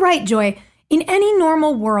 Because you're right, Joy. In any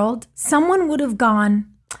normal world, someone would have gone,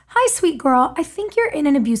 hi, sweet girl, I think you're in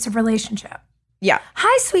an abusive relationship. Yeah.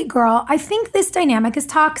 Hi, sweet girl, I think this dynamic is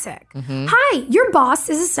toxic. Hi, your boss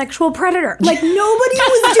is a sexual predator. Like, nobody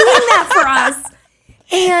was doing that for us.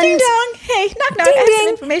 And ding dong. Hey, knock knock. I have some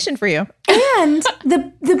information for you. And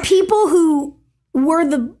the people who were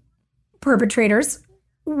the perpetrators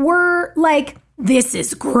were like, this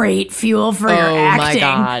is great fuel for your acting. Oh my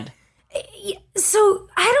God. So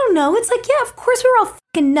I don't know. It's like, yeah, of course we were all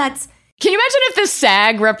fucking nuts. Can you imagine if the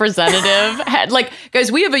SAG representative had like,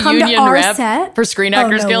 guys, we have a union rep for Screen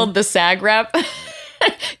Actors Guild, the SAG rep. Can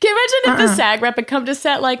you imagine if the SAG rep had come to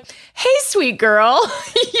set like, hey, sweet girl,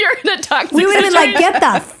 you're in a toxic We would have been like, get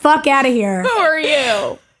the fuck out of here. Who are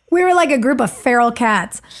you? We were like a group of feral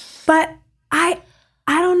cats. But I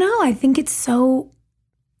don't know. I think it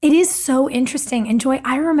is so interesting. And Joy,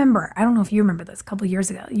 I remember, I don't know if you remember this, a couple of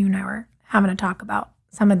years ago, you and I were having to talk about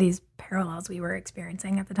some of these parallels we were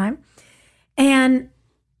experiencing at the time. And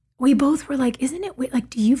we both were like, isn't it weird? Like,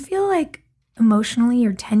 do you feel like emotionally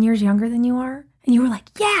you're 10 years younger than you are? And you were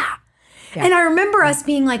like, yeah. And I remember us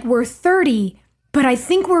being like, we're 30, but I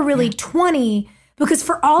think we're really 20 because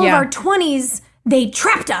for all of our 20s, they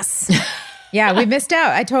trapped us. Yeah, we missed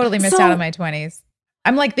out. I totally missed out on my 20s.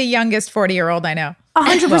 I'm like the youngest 40-year-old I know.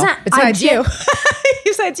 100%. Well, besides you.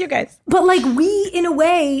 Besides you guys. But like we, in a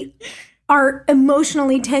way, are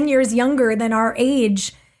emotionally 10 years younger than our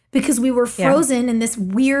age because we were frozen in this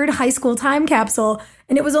weird high school time capsule.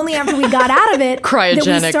 And it was only after we got out of it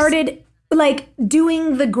that we started like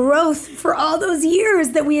doing the growth for all those years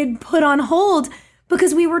that we had put on hold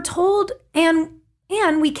because we were told and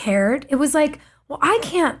we cared. It was like, well, I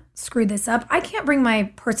can't screw this up. I can't bring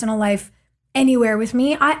my personal life anywhere with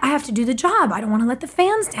me. I have to do the job. I don't want to let the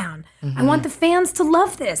fans down. I want the fans to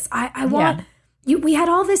love this. I want you. We had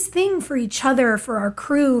all this thing for each other, for our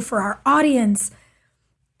crew, for our audience.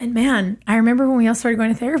 And man, I remember when we all started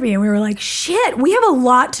going to therapy and we were like, shit, we have a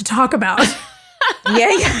lot to talk about.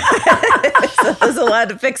 So there's a lot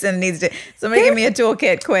to fix and needs to. Somebody give me a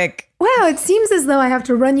toolkit quick. Wow, it seems as though I have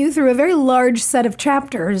to run you through a very large set of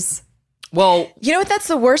chapters. Well, you know what? That's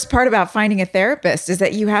the worst part about finding a therapist is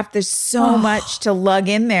that you have there's so much to lug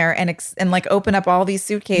in there and like open up all these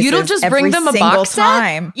suitcases. You don't just bring them a box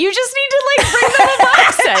time. set. You just need to like bring them a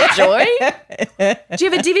box set, Joy. Do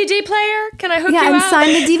you have a DVD player? Can I hook you up? Yeah, and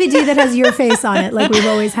sign the DVD that has your face on it, like we've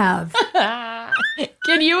always have.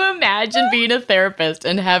 Can you imagine being a therapist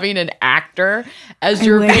and having an actor as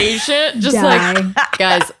your patient? Just like,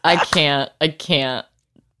 guys, I can't.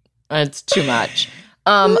 It's too much.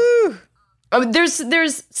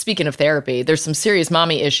 There's speaking of therapy, there's some serious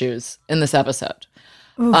mommy issues in this episode.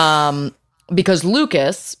 Because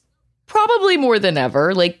Lucas, probably more than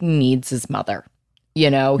ever, like needs his mother. You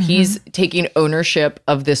know, he's taking ownership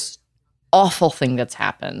of this awful thing that's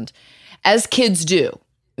happened, as kids do,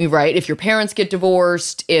 right? If your parents get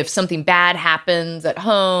divorced, if something bad happens at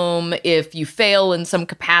home, if you fail in some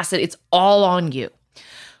capacity, it's all on you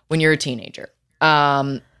when you're a teenager.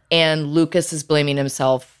 And Lucas is blaming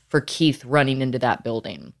himself for Keith running into that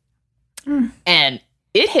building. And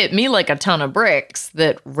it hit me like a ton of bricks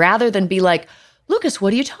that rather than be like, Lucas,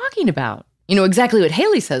 what are you talking about? You know, exactly what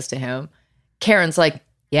Haley says to him. Karen's like,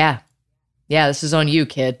 yeah, this is on you,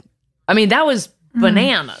 kid. I mean, that was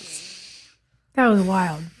bananas. That was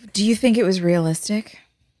wild. Do you think it was realistic?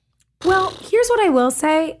 Well, here's what I will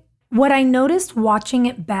say. What I noticed watching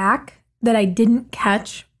it back that I didn't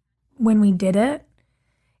catch when we did it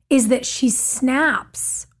is that she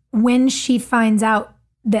snaps when she finds out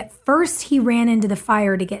that first he ran into the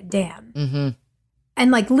fire to get Dan.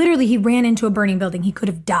 And like literally he ran into a burning building. He could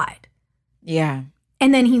have died. Yeah.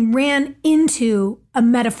 And then he ran into a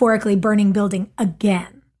metaphorically burning building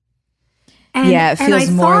again. And, it feels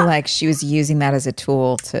more like she was using that as a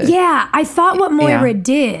tool to... Yeah, I thought what Moira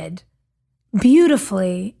did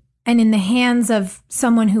beautifully and in the hands of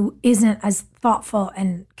someone who isn't as thoughtful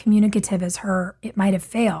and communicative as her, it might have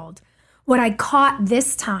failed. What I caught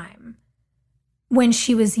this time when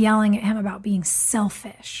she was yelling at him about being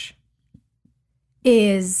selfish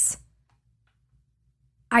is,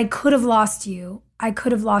 I could have lost you. I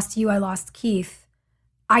could have lost you. I lost Keith.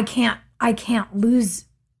 I can't lose.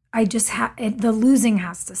 I just the losing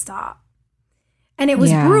has to stop. And it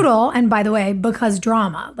was brutal. And by the way, because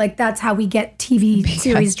drama, like that's how we get TV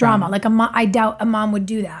series drama. Like I doubt a mom would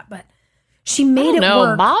do that, but she made it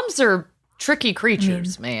work. Moms are tricky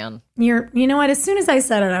creatures, man. You know what? As soon as I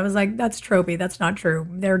said it, I was like, that's tropey. That's not true.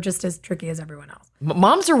 They're just as tricky as everyone else.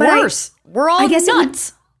 Moms are worse. We're all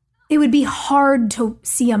nuts. It would be hard to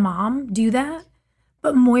see a mom do that,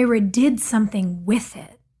 but Moira did something with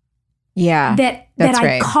it. Yeah. That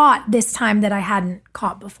I caught this time that I hadn't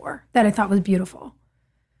caught before, that I thought was beautiful.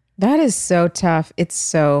 That is so tough. It's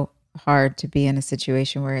so hard to be in a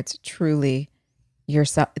situation where it's truly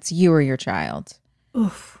yourself. It's you or your child.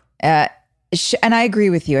 Oof. And I agree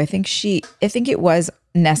with you. I think it was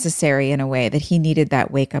necessary in a way that he needed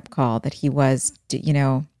that wake up call, that he was, you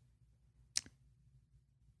know,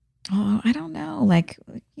 I don't know. Like,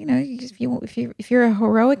 you know, if you're a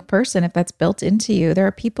heroic person, if that's built into you, there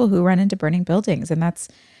are people who run into burning buildings and that's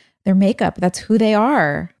their makeup. That's who they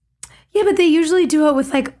are. Yeah, but they usually do it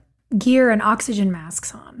with like gear and oxygen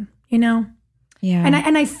masks on, you know? Yeah.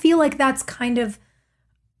 And I feel like that's kind of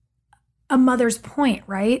a mother's point,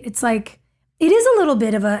 right? It's like, it is a little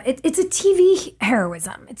bit of it's a TV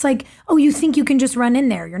heroism. It's like, oh, you think you can just run in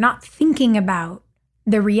there. You're not thinking about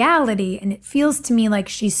the reality. And it feels to me like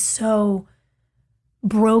she's so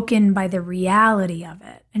broken by the reality of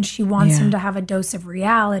it. And she wants him to have a dose of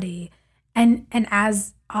reality. And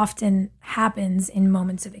as often happens in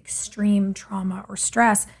moments of extreme trauma or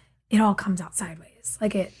stress, it all comes out sideways.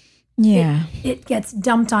 Like it gets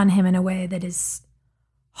dumped on him in a way that is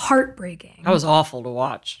heartbreaking. That was awful to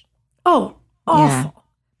watch. Oh, awful. Yeah.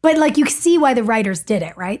 But like you see why the writers did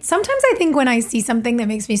it, right? Sometimes I think when I see something that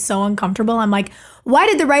makes me so uncomfortable, I'm like, why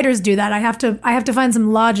did the writers do that? I have to find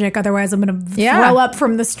some logic, otherwise I'm going to throw up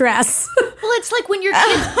from the stress. Well, it's like when your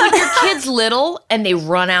kid's little and they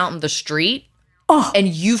run out in the street, and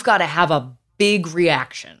you've got to have a big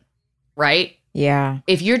reaction, right? Yeah.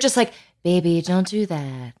 If you're just like, baby, don't do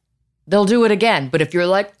that, they'll do it again. But if you're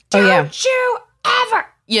like, don't you ever,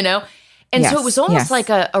 you know? And so it was almost like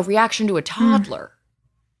a reaction to a toddler,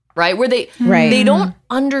 right? Where they don't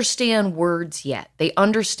understand words yet. They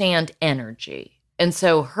understand energy. And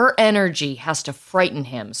so her energy has to frighten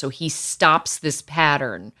him. So he stops this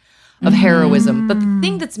pattern of heroism. But the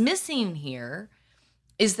thing that's missing here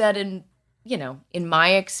is that in my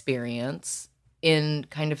experience, in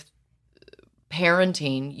kind of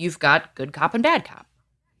parenting, you've got good cop and bad cop.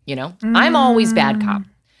 You know, I'm always bad cop.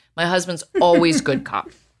 My husband's always good cop.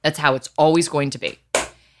 That's how it's always going to be.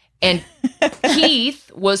 And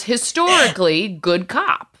Keith was historically good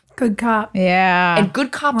cop. Good cop. Yeah. And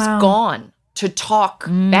good cop's gone to talk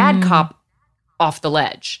bad cop off the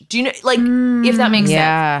ledge. Do you know, like, if that makes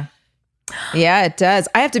sense? Yeah, it does.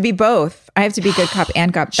 I have to be both. I have to be good cop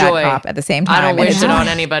and bad cop at the same time. I don't wish it on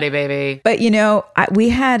anybody, baby. But, we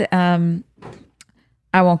had,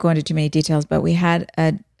 I won't go into too many details, but we had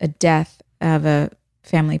a death of a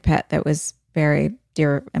family pet that was very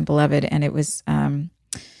dear and beloved. And it was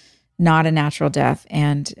not a natural death.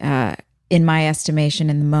 And in my estimation,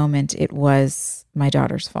 in the moment, it was my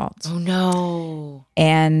daughter's fault. Oh, no.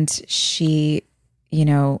 And she,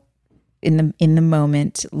 in the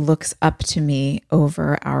moment, looks up to me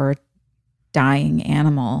over our dying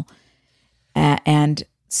animal and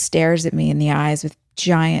stares at me in the eyes with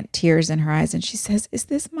giant tears in her eyes. And she says, "Is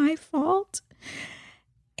this my fault?"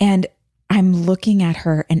 And I'm looking at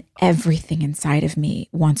her and everything inside of me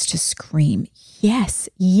wants to scream, yes,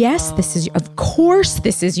 of course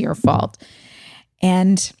this is your fault.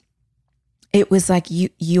 And it was like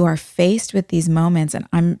you are faced with these moments, and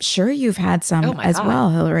I'm sure you've had some as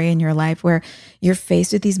well, Hillary, in your life, where you're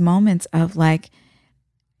faced with these moments of like,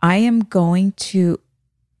 I am going to,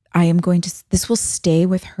 this will stay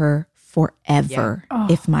with her forever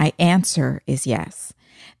if my answer is yes.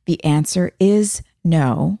 The answer is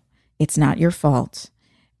no, it's not your fault.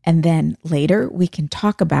 And then later we can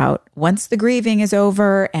talk about, once the grieving is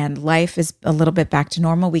over and life is a little bit back to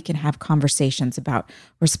normal, we can have conversations about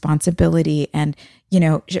responsibility, and,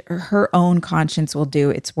 her own conscience will do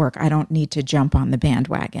its work. I don't need to jump on the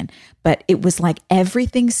bandwagon. But it was like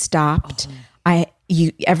everything stopped.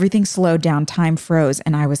 Everything slowed down, time froze.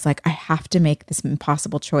 And I was like, I have to make this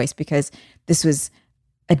impossible choice, because this was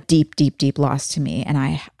a deep, deep, deep loss to me. And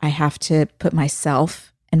I have to put myself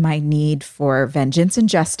and my need for vengeance and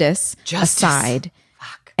justice aside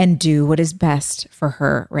and do what is best for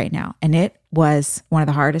her right now. And it was one of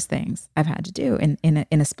the hardest things I've had to do in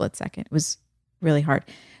a split second. It was really hard.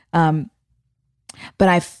 But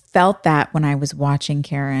I felt that when I was watching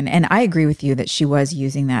Karen, and I agree with you that she was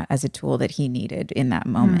using that as a tool that he needed in that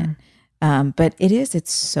moment. But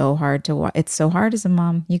it's so hard to watch. It's so hard as a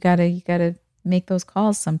mom. You gotta make those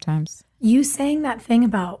calls sometimes. You saying that thing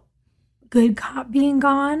about good cop being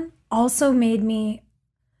gone also made me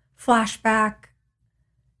flash back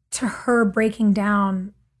to her breaking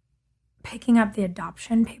down, picking up the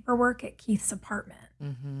adoption paperwork at Keith's apartment.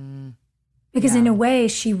 Mm-hmm. Because in a way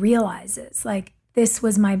she realizes, like, this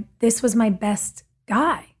was my best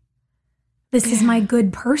guy. This is my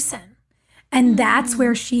good person. And that's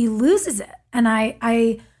where she loses it. And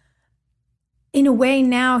I in a way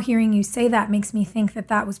now, hearing you say that makes me think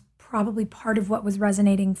that was probably part of what was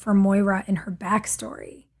resonating for Moira in her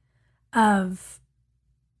backstory of,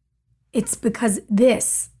 it's because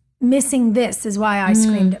missing this is why I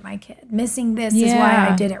screamed at my kid. Missing this is why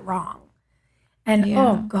I did it wrong. And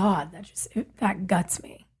oh God, that guts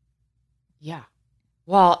me. Yeah.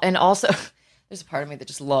 Well, and also there's a part of me that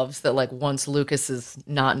just loves that, like, once Lucas is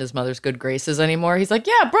not in his mother's good graces anymore, he's like,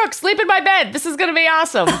 yeah, Brooke, sleep in my bed. This is going to be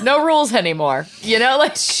awesome. No rules anymore.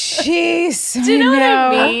 Like, jeez. Do you know what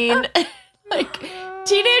I mean? Like,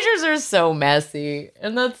 teenagers are so messy.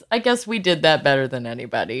 And I guess we did that better than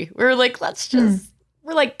anybody. We were like,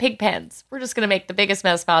 we're like pig pens. We're just going to make the biggest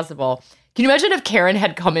mess possible. Can you imagine if Karen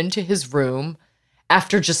had come into his room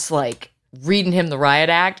after just like reading him the riot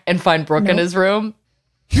act and find Brooke in his room?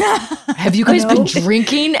 Have you guys been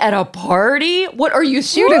drinking at a party? What are you?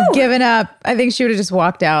 She would have given up. I think she would have just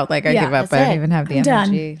walked out. Like, I give up. that's I don't it. even have the I'm done.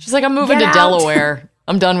 energy. She's like, I'm moving Get to out. Delaware.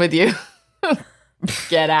 I'm done with you.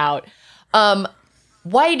 Get out.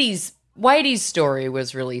 Whitey's story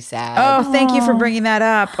was really sad. Oh, thank you for bringing that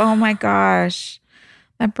up. Oh my gosh.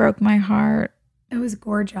 That broke my heart. It was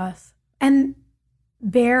gorgeous. And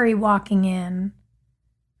Barry walking in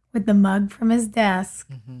with the mug from his desk.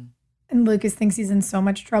 Mm-hmm. And Lucas thinks he's in so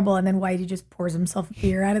much trouble. And then Whitey just pours himself a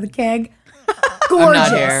beer out of the keg. I'm not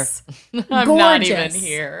here. Gorgeous. I'm not even Gorgeous.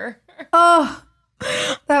 here. Oh,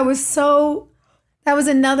 that was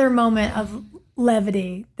another moment of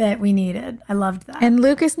levity that we needed. I loved that. And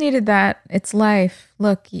Lucas needed that. It's life.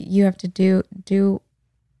 Look, you have to do.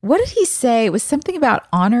 What did he say? It was something about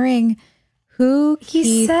honoring who He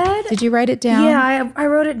Keith. said- Did you write it down? yeah, I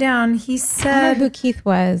wrote it down. He I said, wonder who Keith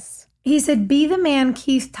was. He said, be the man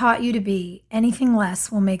Keith taught you to be. Anything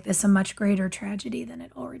less will make this a much greater tragedy than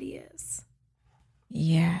it already is.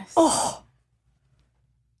 Yes. Oh,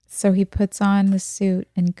 So he puts on the suit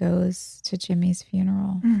and goes to Jimmy's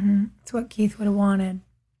funeral. it's what Keith would have wanted.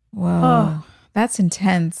 Whoa. Oh. That's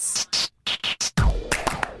intense.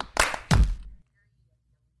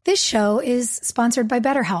 This show is sponsored by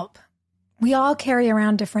BetterHelp. We all carry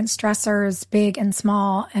around different stressors, big and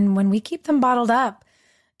small, and when we keep them bottled up,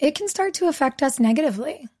 it can start to affect us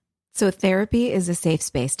negatively. So therapy is a safe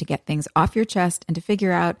space to get things off your chest and to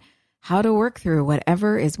figure out how to work through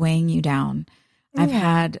whatever is weighing you down. I've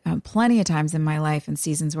had plenty of times in my life and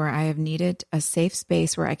seasons where I have needed a safe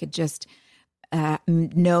space where I could just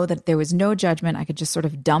know that there was no judgment. I could just sort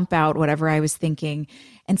of dump out whatever I was thinking.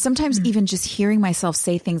 And sometimes even just hearing myself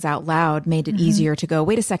say things out loud made it easier to go,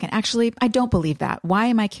 wait a second, actually, I don't believe that. Why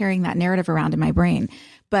am I carrying that narrative around in my brain?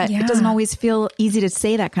 But it doesn't always feel easy to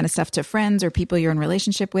say that kind of stuff to friends or people you're in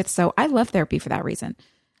relationship with. So I love therapy for that reason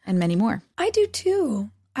and many more. I do too.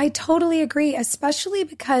 I totally agree, especially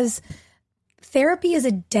because therapy is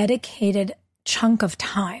a dedicated chunk of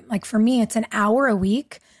time. Like for me, it's an hour a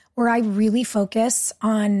week where I really focus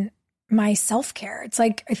on my self-care. It's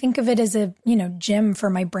like, I think of it as a, gym for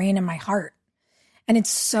my brain and my heart. And it's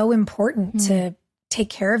so important to take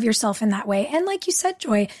care of yourself in that way. And like you said,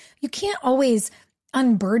 Joy, you can't always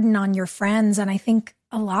unburden on your friends. And I think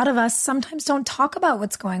a lot of us sometimes don't talk about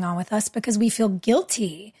what's going on with us because we feel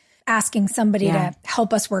guilty asking somebody to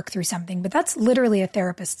help us work through something. But that's literally a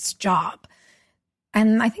therapist's job.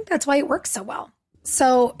 And I think that's why it works so well.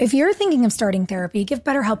 So if you're thinking of starting therapy, give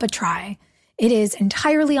BetterHelp a try. It is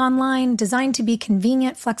entirely online, designed to be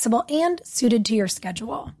convenient, flexible, and suited to your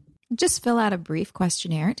schedule. Just fill out a brief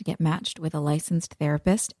questionnaire to get matched with a licensed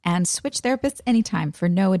therapist and switch therapists anytime for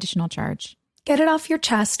no additional charge. Get it off your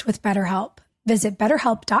chest with BetterHelp. Visit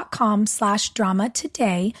betterhelp.com/drama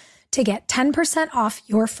today to get 10% off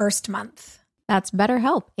your first month. That's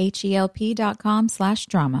BetterHelp,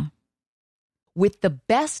 HELP.com/drama. With the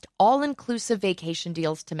best all-inclusive vacation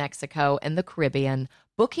deals to Mexico and the Caribbean,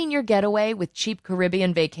 booking your getaway with Cheap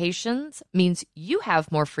Caribbean Vacations means you have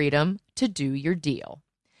more freedom to do your deal.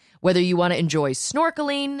 Whether you want to enjoy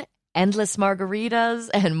snorkeling, endless margaritas,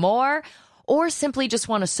 and more, or simply just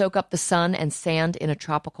want to soak up the sun and sand in a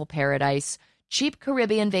tropical paradise, Cheap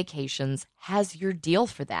Caribbean Vacations has your deal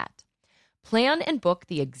for that. Plan and book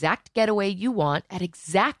the exact getaway you want at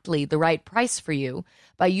exactly the right price for you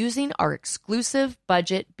by using our exclusive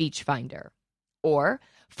budget beach finder. Or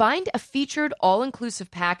find a featured all-inclusive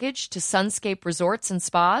package to Sunscape Resorts and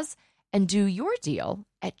Spas and do your deal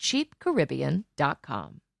at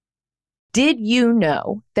cheapcaribbean.com. Did you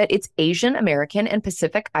know that it's Asian American and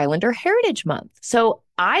Pacific Islander Heritage Month? So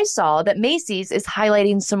I saw that Macy's is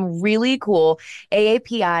highlighting some really cool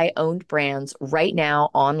AAPI-owned brands right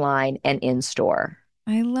now online and in-store.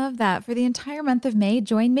 I love that. For the entire month of May,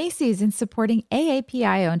 join Macy's in supporting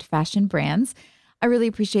AAPI-owned fashion brands. I really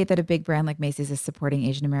appreciate that a big brand like Macy's is supporting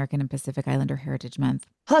Asian American and Pacific Islander Heritage Month.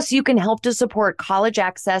 Plus, you can help to support college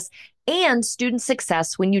access and student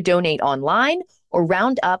success when you donate online or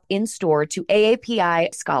round up in-store to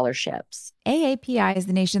AAPI scholarships. AAPI is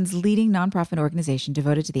the nation's leading nonprofit organization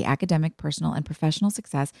devoted to the academic, personal, and professional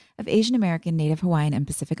success of Asian American, Native Hawaiian, and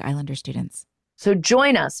Pacific Islander students. So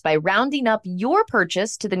join us by rounding up your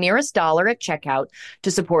purchase to the nearest dollar at checkout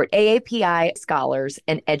to support AAPI scholars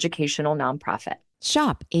and educational nonprofit.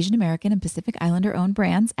 Shop Asian American and Pacific Islander-owned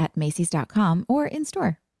brands at Macy's.com or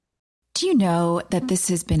in-store. Do you know that this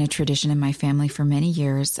has been a tradition in my family for many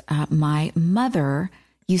years? My mother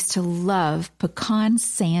used to love pecan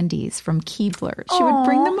sandies from Keebler. She would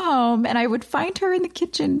bring them home, and I would find her in the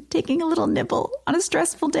kitchen taking a little nibble on a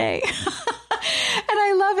stressful day. And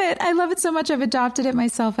I love it. I love it so much. I've adopted it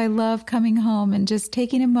myself. I love coming home and just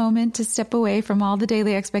taking a moment to step away from all the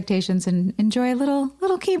daily expectations and enjoy a little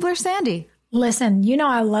Keebler Sandy. Listen, you know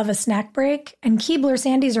I love a snack break, and Keebler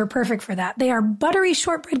Sandies are perfect for that. They are buttery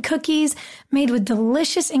shortbread cookies made with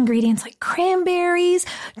delicious ingredients like cranberries,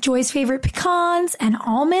 Joy's favorite pecans, and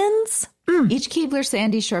almonds. Each Keebler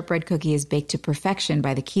Sandy shortbread cookie is baked to perfection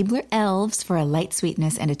by the Keebler elves for a light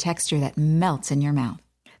sweetness and a texture that melts in your mouth.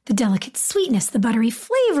 The delicate sweetness, the buttery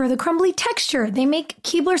flavor, the crumbly texture, they make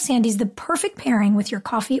Keebler Sandies the perfect pairing with your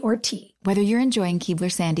coffee or tea. Whether you're enjoying Keebler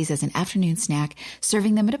Sandies as an afternoon snack,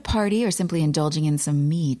 serving them at a party, or simply indulging in some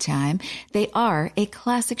me time, they are a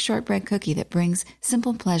classic shortbread cookie that brings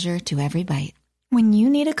simple pleasure to every bite. When you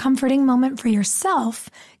need a comforting moment for yourself,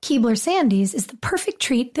 Keebler Sandies is the perfect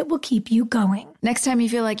treat that will keep you going. Next time you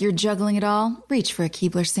feel like you're juggling it all, reach for a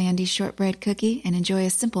Keebler Sandies shortbread cookie and enjoy a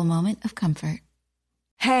simple moment of comfort.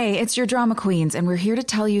 Hey, it's your drama queens, and we're here to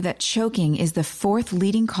tell you that choking is the 4th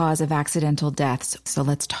leading cause of accidental deaths. So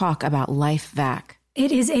let's talk about LifeVac.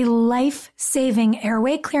 It is a life-saving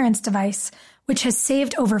airway clearance device which has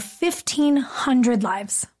saved over 1,500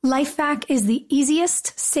 lives. LifeVac is the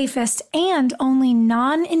easiest, safest, and only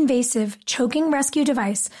non-invasive choking rescue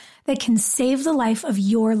device that can save the life of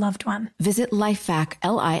your loved one. Visit LifeVac,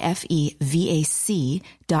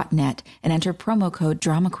 LifeVac.net, and enter promo code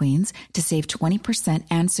Drama Queens to save 20%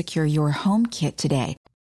 and secure your home kit today.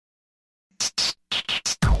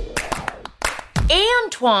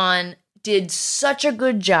 Antoine did such a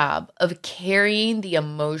good job of carrying the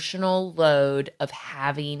emotional load of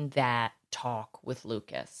having that talk with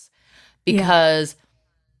Lucas, because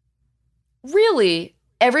really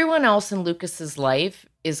everyone else in Lucas's life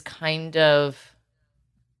is kind of,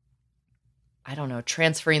 I don't know,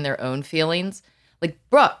 transferring their own feelings. Like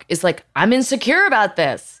Brooke is like, I'm insecure about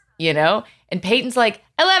this, you know? And Peyton's like,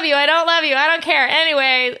 I love you, I don't love you, I don't care.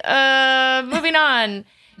 Anyway, moving on.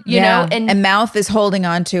 You know, and Mouth is holding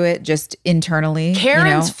on to it just internally.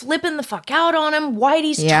 Karen's flipping the fuck out on him.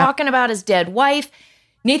 Whitey's talking about his dead wife.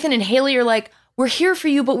 Nathan and Haley are like, we're here for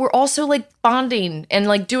you, but we're also like bonding and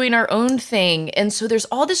like doing our own thing. And so there's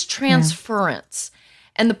all this transference.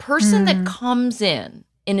 And the person that comes in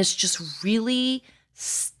and is just really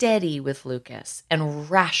steady with Lucas and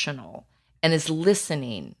rational and is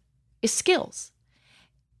listening is Skills.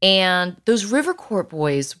 And those River Court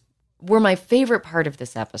boys were my favorite part of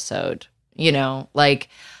this episode, you know, like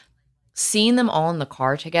seeing them all in the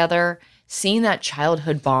car together, seeing that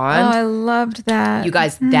childhood bond. Oh, I loved that. You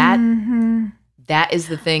guys, that is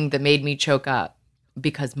the thing that made me choke up,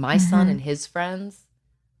 because my son and his friends,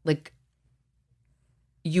 like,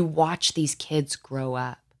 you watch these kids grow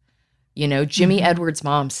up, you know, Jimmy Edwards'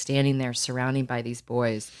 mom standing there surrounded by these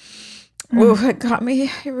boys. Oh, it got me.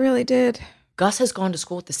 It really did. Gus has gone to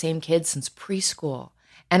school with the same kids since preschool.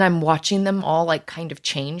 And I'm watching them all like kind of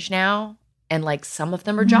change now. And like some of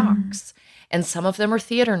them are jocks and some of them are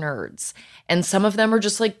theater nerds and some of them are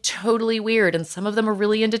just like totally weird. And some of them are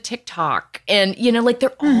really into TikTok. And, you know, like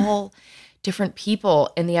they're all different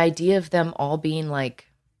people. And the idea of them all being like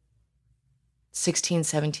 16,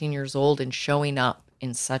 17 years old and showing up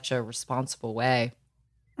in such a responsible way.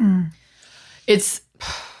 It's,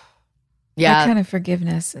 that kind of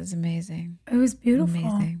forgiveness is amazing. It was beautiful.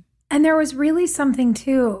 Amazing. And there was really something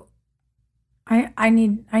too. I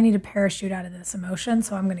need a parachute out of this emotion,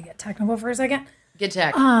 so I'm going to get technical for a second. Get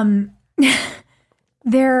tech.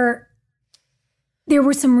 There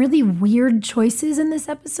were some really weird choices in this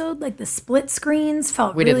episode. Like the split screens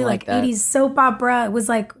felt really like 80s soap opera. It was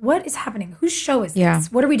like, what is happening? Whose show is this?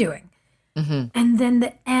 What are we doing? And then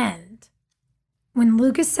the end, when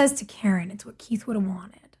Lucas says to Karen, it's what Keith would have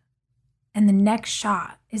wanted. And the next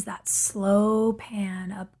shot is that slow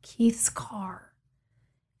pan up Keith's car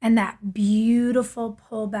and that beautiful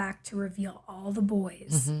pullback to reveal all the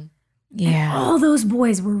boys. And all those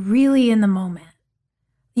boys were really in the moment.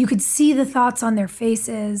 You could see the thoughts on their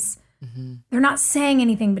faces. They're not saying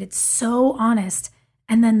anything, but it's so honest.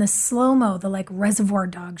 And then the slow-mo, the like Reservoir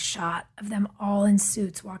Dogs shot of them all in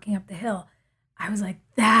suits walking up the hill. I was like,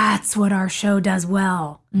 that's what our show does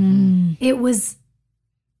well. It was...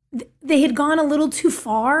 They had gone a little too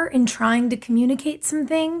far in trying to communicate some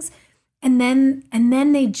things, and then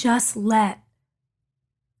they just let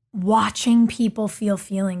watching people feel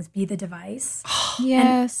feelings be the device.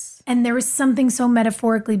 Yes. And there was something so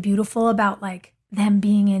metaphorically beautiful about like them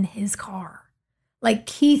being in his car. Like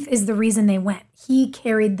Keith is the reason they went. He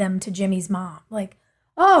carried them to Jimmy's mom. Like,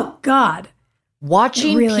 oh God.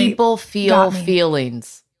 Watching really people feel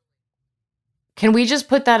feelings. Can we just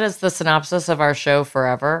put that as the synopsis of our show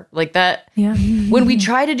forever? Like that, when we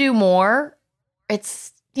try to do more,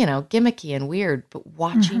 it's gimmicky and weird, but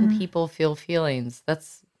watching people feel feelings,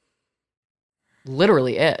 that's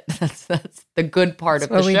literally it. That's the good part of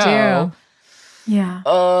the show.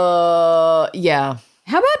 Yeah. Yeah.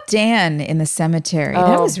 How about Dan in the cemetery?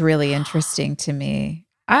 That was really interesting to me.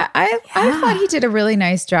 I thought he did a really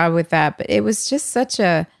nice job with that, but it was just such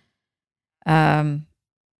a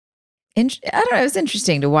I don't know, it was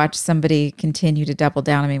interesting to watch somebody continue to double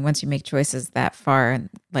down. I mean, once you make choices that far and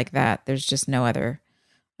like that, there's just no other,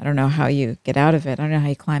 I don't know how you get out of it. I don't know how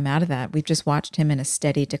you climb out of that. We've just watched him in a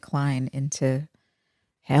steady decline into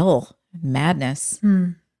hell, madness.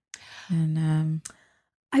 And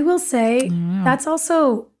I will say that's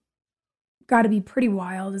also got to be pretty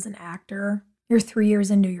wild as an actor. You're 3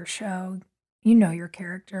 years into your show, you know your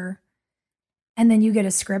character, and then you get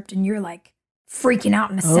a script and you're like freaking out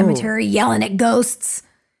in a cemetery, yelling at ghosts.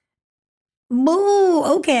 Boo,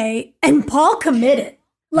 okay. And Paul committed.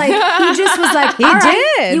 Like, he just was like, he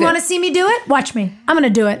did. You want to see me do it? Watch me. I'm going to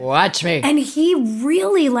do it. Watch me. And he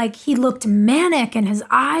really, like, he looked manic in his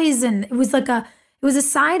eyes, and it was a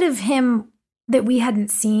side of him that we hadn't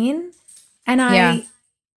seen. And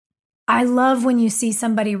I love when you see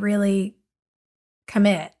somebody really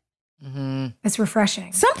commit. It's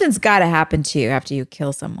refreshing. something's got to happen to you after you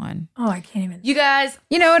kill someone. Oh, I can't even. You guys,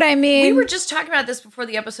 You know what I mean? we were just talking about this before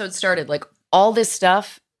the episode started. Like, all this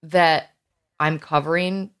stuff that I'm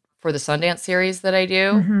covering for the Sundance series that I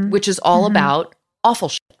do, which is all about awful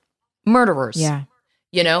shit. Murderers. Yeah.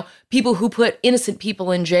 People who put innocent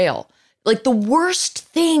people in jail. Like, the worst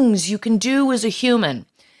things you can do as a human.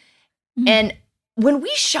 And when we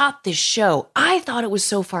shot this show, I thought it was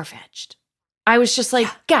so far-fetched. I was just like,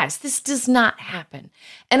 guys, this does not happen.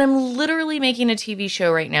 And I'm literally making a TV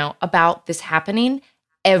show right now about this happening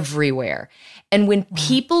everywhere. And when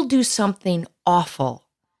people do something awful,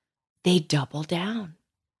 they double down.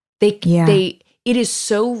 It is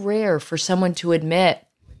so rare for someone to admit,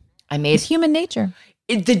 It's human nature.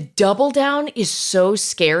 the double down is so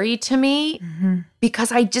scary to me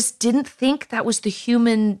because I just didn't think that was the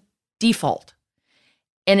human default.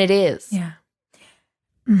 And it is. Yeah.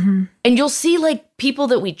 And you'll see like people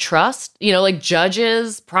that we trust, like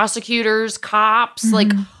judges, prosecutors, cops,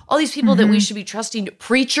 like all these people that we should be trusting,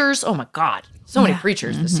 preachers. Oh my God, so many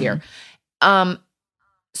preachers this year.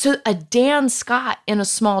 So a Dan Scott in a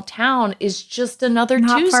small town is just another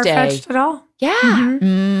Not Tuesday. far-fetched at all. Yeah.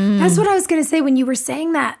 That's what I was going to say when you were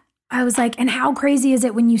saying that. I was like, and how crazy is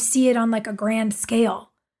it when you see it on like a grand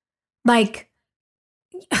scale? Like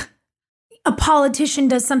a politician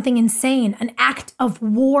does something insane, an act of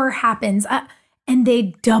war happens, and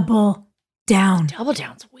they double down. Double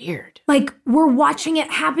down's weird. Like, we're watching it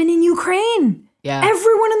happen in Ukraine. Yeah.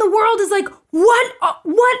 Everyone in the world is like,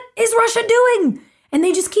 what is Russia doing? And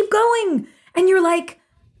they just keep going. And you're like,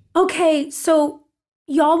 okay, so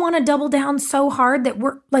y'all want to double down so hard that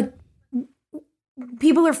we're like,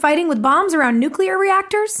 people are fighting with bombs around nuclear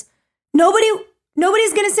reactors? Nobody's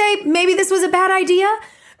going to say maybe this was a bad idea?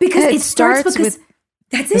 Because it starts with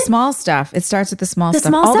that's the it. small stuff. It starts with the small stuff.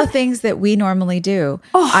 small All stuff? the things that we normally do.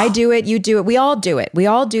 Oh. I do it. You do it. We all do it. We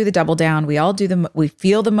all do the double down. We all do we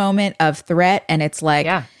feel the moment of threat. And it's like,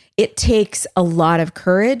 it takes a lot of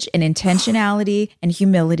courage and intentionality and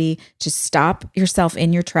humility to stop yourself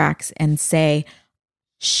in your tracks and say,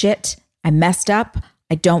 shit, I messed up.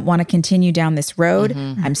 I don't want to continue down this road.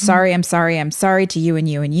 I'm sorry. I'm sorry. I'm sorry to you and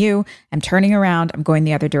you and you. I'm turning around. I'm going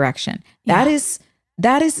the other direction. That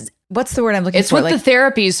is, what's the word I'm looking It's for? what the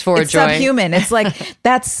therapy's for, it's Joy. subhuman. It's like,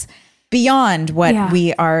 that's beyond what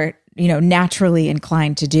we are, naturally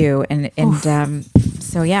inclined to do. And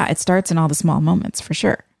so, it starts in all the small moments for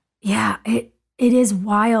sure. Yeah, it is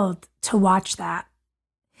wild to watch that.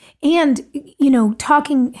 And,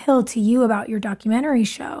 talking, Hill, to you about your documentary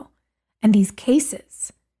show and these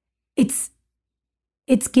cases, it's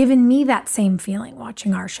given me that same feeling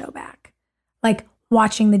watching our show back. Like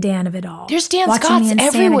watching the Dan of it all. There's Dan watching Scotts the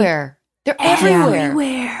insanity. everywhere. They're everywhere.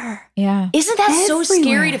 Everywhere. Yeah. Isn't that so scary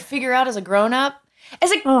Everywhere. to figure out as a grown-up? As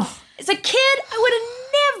a kid, I would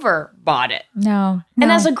have never bought it. No. And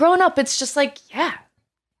as a grown-up, it's just like, yeah.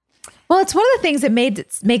 Well, it's one of the things that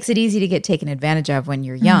makes it easy to get taken advantage of when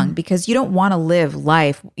you're young because you don't want to live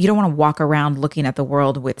life. You don't want to walk around looking at the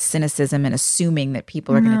world with cynicism and assuming that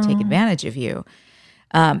people are going to take advantage of you.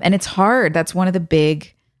 And it's hard. That's one of the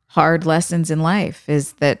big, hard lessons in life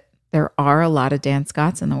is that there are a lot of Dan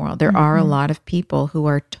Scotts in the world. There are a lot of people who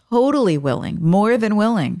are totally willing, more than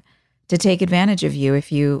willing, to take advantage of you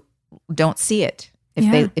if you don't see it,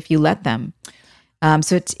 if you let them.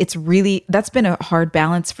 So it's really, that's been a hard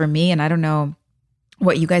balance for me. And I don't know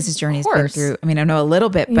what you guys' journey has been through. I mean, I know a little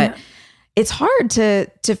bit, but it's hard to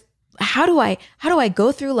how do I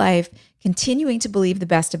go through life continuing to believe the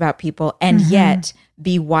best about people and yet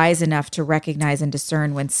be wise enough to recognize and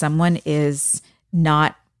discern when someone is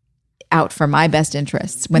not out for my best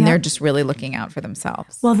interests, when they're just really looking out for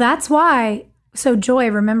themselves. Well, that's why. So Joy,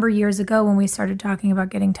 remember years ago when we started talking about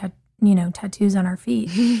getting tattoos on our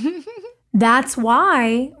feet? That's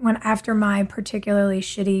why when after my particularly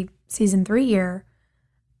shitty season 3 year,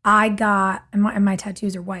 I got, and my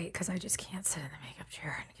tattoos are white because I just can't sit in the makeup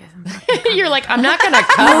chair and get them. You're like, I'm not going to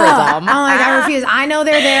cover them. I'm like, I refuse. I know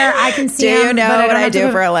they're there. I can see Do them. you know but what I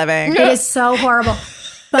do for a living? It is so horrible.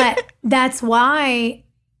 But that's why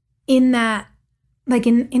in that, like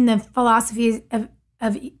in the philosophy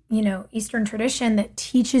of Eastern tradition that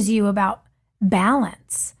teaches you about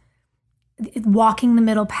balance, walking the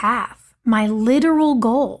middle path. My literal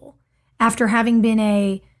goal after having been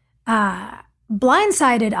a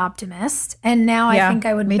blindsided optimist, and now I think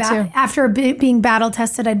I would, me too. After being battle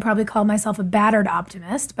tested, I'd probably call myself a battered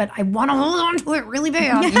optimist, but I want to hold on to it really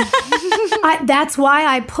bad. That's why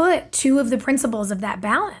I put 2 of the principles of that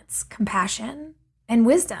balance, compassion and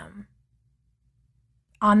wisdom,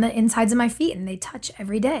 on the insides of my feet, and they touch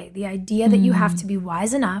every day. The idea that you have to be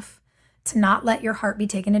wise enough to not let your heart be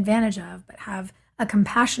taken advantage of, but have a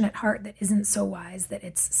compassionate heart that isn't so wise that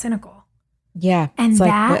it's cynical. Yeah. And it's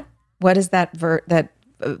that- like, what is that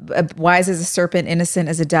wise as a serpent, innocent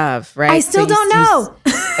as a dove, right? I still don't know.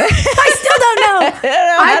 I still don't know.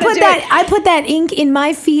 I put that ink in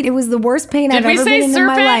my feet. It was the worst pain I've ever been in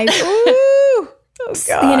my life. Ooh. Oh,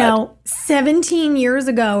 God. 17 years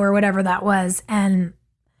ago or whatever that was. And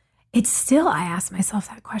it's still, I ask myself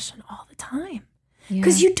that question all the time.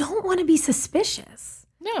 Because you don't want to be suspicious.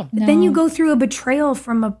 No. But then you go through a betrayal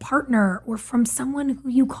from a partner or from someone who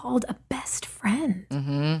you called a best friend.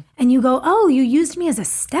 And you go, oh, you used me as a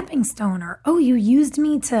stepping stone, or, oh, you used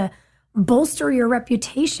me to bolster your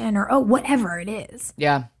reputation, or, oh, whatever it is.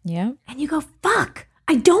 Yeah. Yeah. And you go, fuck,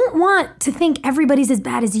 I don't want to think everybody's as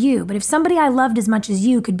bad as you, but if somebody I loved as much as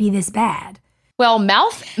you could be this bad. Well,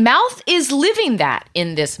 Mouth is living that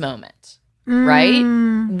in this moment, right?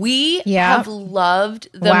 We have loved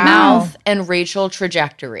the Mouth and Rachel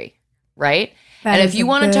trajectory, right? That and is if you a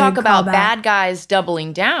want to good talk about callback. bad guys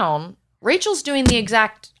doubling down, Rachel's doing the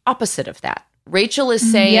exact opposite of that. Rachel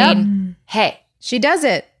is saying, hey, She does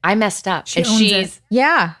it. I messed up. She owns it.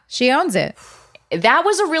 Yeah. She owns it. That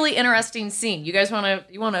was a really interesting scene. You guys want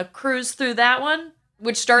to cruise through that one?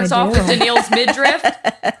 Which starts off with Daniil's midriff.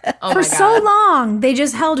 Oh For my so God. long, they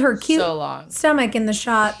just held her cute So long. stomach in the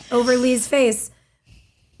shot over Lee's face.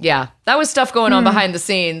 Yeah, that was stuff going on behind the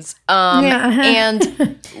scenes. Yeah.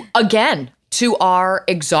 And again, to our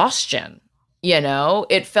exhaustion,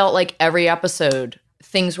 it felt like every episode,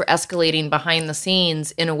 things were escalating behind the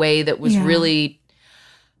scenes in a way that was really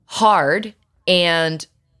hard. And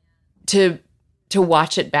to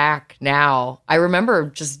watch it back now, I remember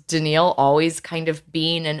just Daniil always kind of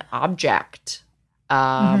being an object,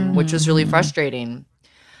 which was really frustrating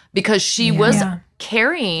because she was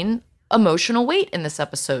carrying emotional weight in this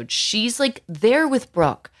episode. She's like there with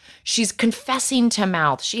Brooke. She's confessing to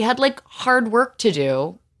Mouth. She had like hard work to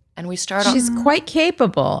do. And we start She's quite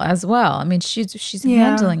capable as well. I mean, she's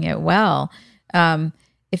handling it well.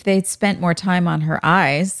 If they'd spent more time on her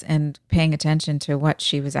eyes and paying attention to what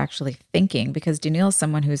she was actually thinking, because Daniil is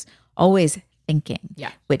someone who's always thinking,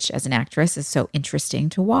 which as an actress is so interesting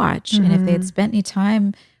to watch. And if they had spent any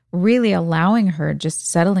time really allowing her, just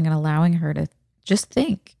settling and allowing her to just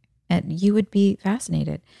think, and you would be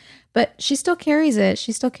fascinated. But she still carries it.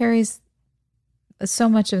 She still carries so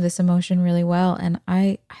much of this emotion really well. And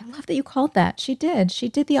I love that you called that. She did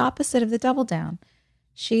the opposite of the double down.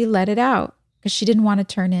 She let it out because she didn't want to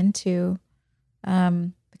turn into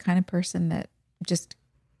the kind of person that just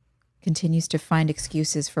continues to find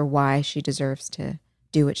excuses for why she deserves to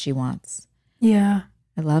do what she wants. Yeah.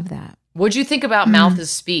 I love that. What'd you think about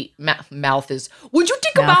Mouth's speech? What'd you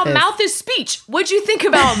think about Mouth's speech? What'd you think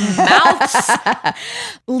about Mouth's?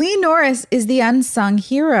 Lee Norris is the unsung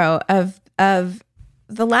hero of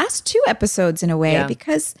the last 2 episodes in a way,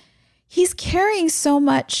 because he's carrying so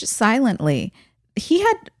much silently. He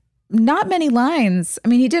had not many lines. I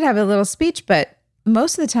mean, he did have a little speech, but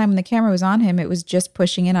most of the time when the camera was on him, it was just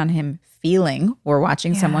pushing in on him feeling or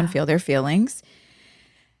watching someone feel their feelings.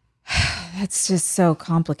 That's just so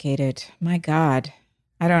complicated. My God.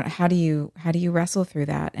 How do you wrestle through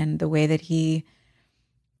that? And the way that he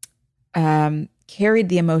carried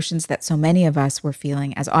the emotions that so many of us were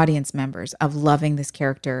feeling as audience members of loving this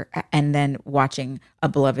character and then watching a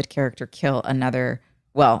beloved character kill another.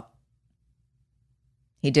 Well,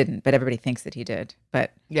 he didn't, but everybody thinks that he did.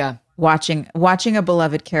 But watching a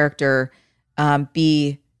beloved character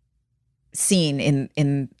be seen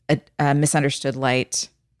in a misunderstood light.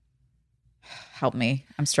 Help me.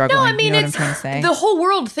 I'm struggling. No, I mean, you know what I'm it's trying to say? the whole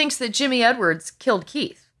world thinks that Jimmy Edwards killed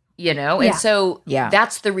Keith, you know? Yeah. And so Yeah.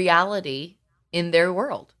 that's the reality in their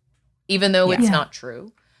world, even though it's Yeah. not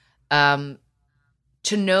true.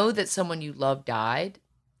 To know that someone you love died,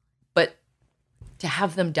 but to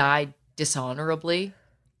have them die dishonorably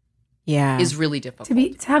Yeah. is really difficult.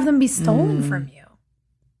 To have them be stolen from you.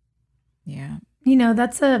 Yeah. You know,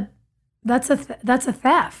 that's a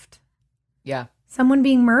theft. Yeah. Someone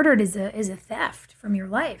being murdered is a theft from your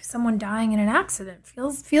life. Someone dying in an accident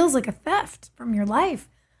feels like a theft from your life.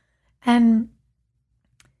 And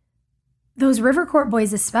those River Court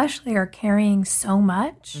boys especially are carrying so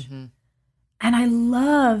much. Mm-hmm. And I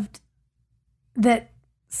loved that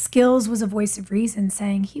Skills was a voice of reason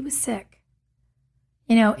saying he was sick.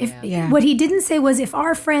 You know, if Yeah. what he didn't say was if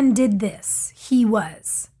our friend did this, he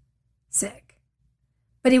was sick.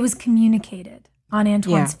 But it was communicated on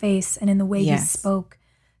Antoine's face and in the way he spoke,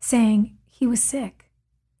 saying he was sick.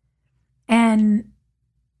 And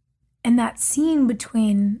that scene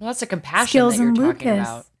between Well, that's the compassion Skills that you're and talking Lucas.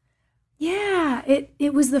 about. Yeah,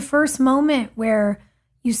 it was the first moment where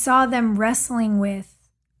you saw them wrestling with,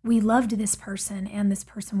 we loved this person and this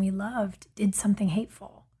person we loved did something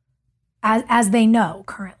hateful. As they know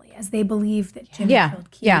currently, as they believe that Jimmy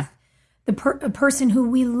killed Keith. Yeah. A person who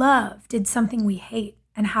we love did something we hate,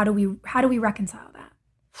 and how do we reconcile that?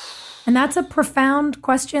 And that's a profound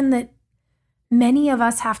question that many of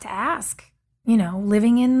us have to ask, you know,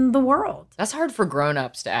 living in the world. That's hard for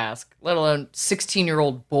grown-ups to ask, let alone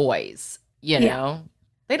 16-year-old boys, you Yeah. know?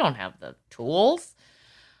 They don't have the tools.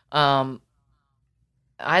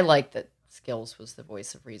 I like that Skills was the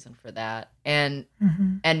voice of reason for that. And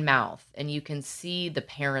Mouth. And you can see the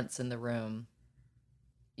parents in the room.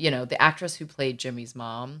 You know, the actress who played Jimmy's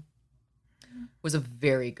mom was a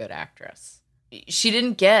very good actress. She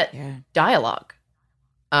didn't get dialogue.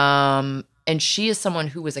 And she is someone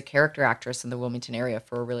who was a character actress in the Wilmington area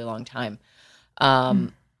for a really long time.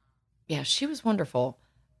 Yeah, she was wonderful.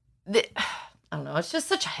 I don't know. It's just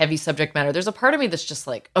such a heavy subject matter. There's a part of me that's just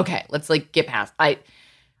like, okay, let's like get past.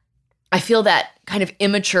 I feel that kind of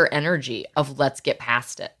immature energy of let's get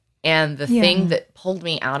past it. And the thing that pulled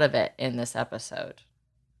me out of it in this episode,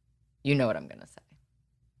 you know what I'm going to say.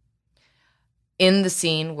 In the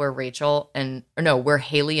scene where where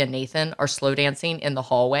Haley and Nathan are slow dancing in the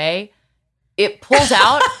hallway, it pulls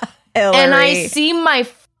out and I see my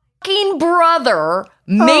fucking brother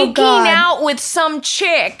making God. out with some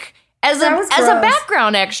chick as That a was background gross.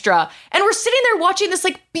 background extra. And we're sitting there watching this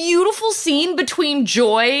like beautiful scene between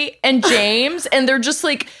Joy and James, and they're just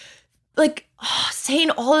like saying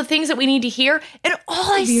all the things that we need to hear. And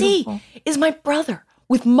all I Beautiful. see is my brother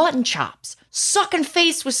with mutton chops, sucking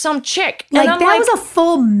face with some chick. Like, and I'm that was a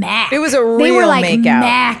full mac. It was a They were real like makeout.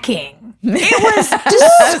 macking. it was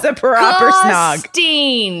That was a proper snog.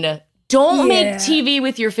 disgusting. Don't make Yeah. TV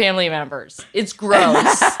with your family members. It's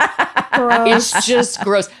gross. Gross. It's just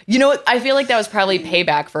gross. You know what? I feel like that was probably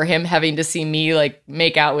payback for him having to see me like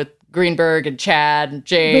make out with Greenberg and Chad and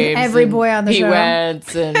James. every and boy on the Pete show.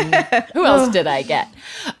 Wentz and who else did I get?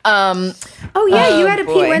 Oh yeah, you had a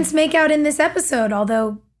boy. Pete Wentz makeout in this episode,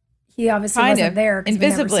 although he obviously Kind wasn't of. there 'cause we never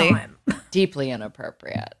Invisibly. saw him. Deeply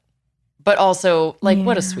inappropriate. But also, like,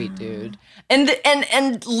 what a sweet dude.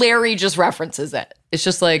 And Larry just references it. It's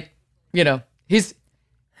just like, you know,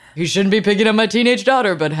 he shouldn't be picking up my teenage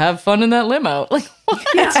daughter, but have fun in that limo. Like, what?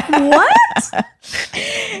 What?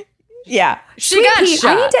 Yeah. She got Pete,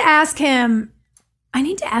 shot. I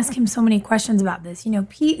need to ask him so many questions about this. You know,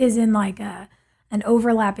 Pete is in like an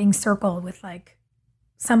overlapping circle with like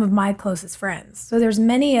some of my closest friends. So there's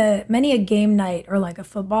many a game night or like a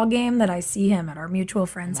football game that I see him at our mutual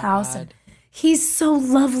friend's house, and he's so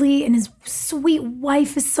lovely, and his sweet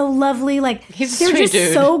wife is so lovely. Like, He's a they're sweet just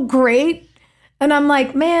dude. so great. And I'm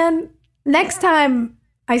like, man, next time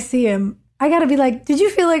I see him, I gotta be like, did you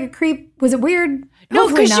feel like a creep? Was it weird? No,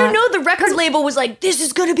 Hopefully because you not. know the record label was like, this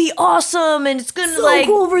is going to be awesome, and it's going to So like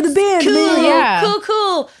cool for the band, cool, man. Yeah.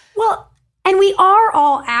 cool. Well, and we are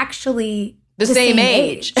all actually The same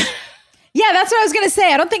age. Yeah, that's what I was going to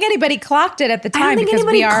say. I don't think anybody clocked it at the I don't time think because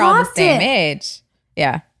anybody we are all the clocked same it. age.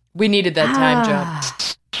 Yeah. We needed that time Ah.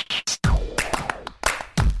 jump.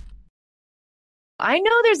 I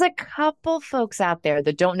know there's a couple folks out there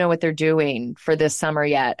that don't know what they're doing for this summer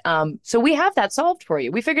yet. So we have that solved for you.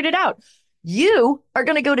 We figured it out. You are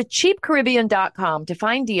going to go to cheapcaribbean.com to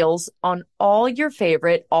find deals on all your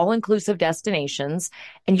favorite all-inclusive destinations,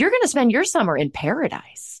 and you're going to spend your summer in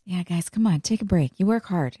paradise. Yeah, guys, come on, take a break. You work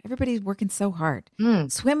hard. Everybody's working so hard.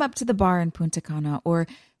 Swim up to the bar in Punta Cana or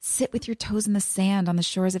Sit with your toes in the sand on the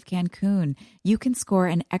shores of Cancun. You can score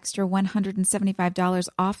an extra $175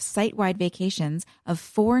 off site-wide vacations of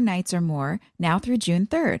 4 nights or more now through June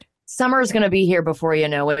 3rd. Summer's going to be here before you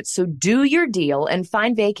know it, so do your deal and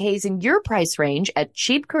find vacays in your price range at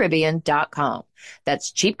cheapcaribbean.com.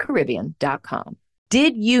 That's cheapcaribbean.com.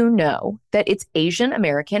 Did you know that it's Asian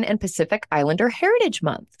American and Pacific Islander Heritage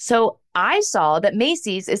Month? So I saw that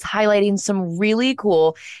Macy's is highlighting some really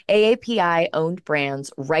cool AAPI-owned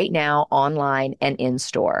brands right now online and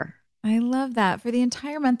in-store. I love that. For the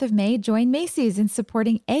entire month of May, join Macy's in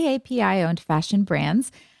supporting AAPI-owned fashion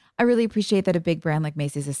brands. I really appreciate that a big brand like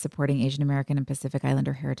Macy's is supporting Asian American and Pacific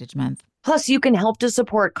Islander Heritage Month. Plus, you can help to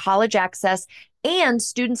support college access and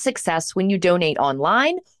student success when you donate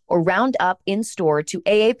online or round up in-store to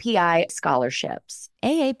AAPI scholarships.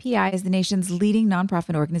 AAPI is the nation's leading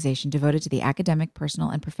nonprofit organization devoted to the academic, personal,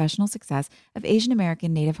 and professional success of Asian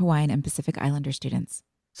American, Native Hawaiian, and Pacific Islander students.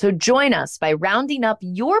 So join us by rounding up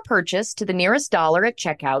your purchase to the nearest dollar at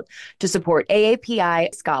checkout to support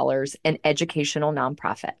AAPI scholars, an educational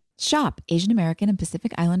nonprofit. Shop Asian American and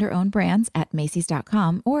Pacific Islander-owned brands at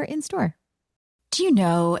Macy's.com or in-store. Do you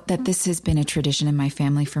know that this has been a tradition in my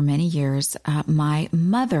family for many years? My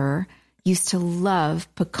mother used to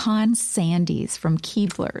love pecan sandies from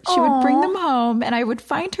Keebler. She would bring them home, and I would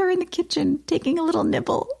find her in the kitchen taking a little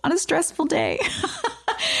nibble on a stressful day.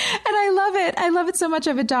 And I love it. I love it so much.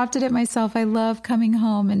 I've adopted it myself. I love coming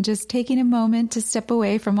home and just taking a moment to step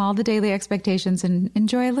away from all the daily expectations and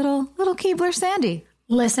enjoy a little Keebler sandy.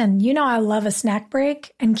 Listen, you know I love a snack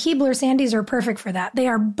break, and Keebler Sandies are perfect for that. They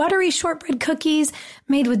are buttery shortbread cookies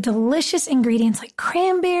made with delicious ingredients like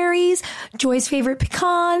cranberries, Joy's favorite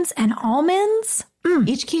pecans, and almonds.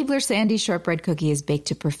 Each Keebler Sandy shortbread cookie is baked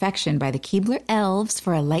to perfection by the Keebler elves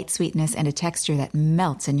for a light sweetness and a texture that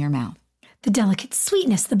melts in your mouth. The delicate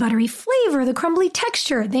sweetness, the buttery flavor, the crumbly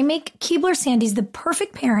texture, they make Keebler Sandies the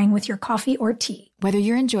perfect pairing with your coffee or tea. Whether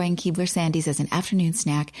you're enjoying Keebler Sandies as an afternoon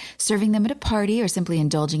snack, serving them at a party, or simply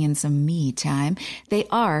indulging in some me time, they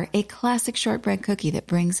are a classic shortbread cookie that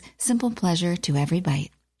brings simple pleasure to every bite.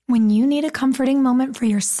 When you need a comforting moment for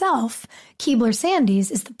yourself, Keebler Sandies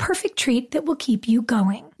is the perfect treat that will keep you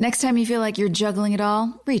going. Next time you feel like you're juggling it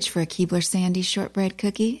all, reach for a Keebler Sandies shortbread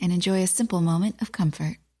cookie and enjoy a simple moment of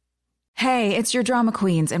comfort. Hey, it's your drama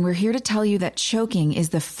queens, and we're here to tell you that choking is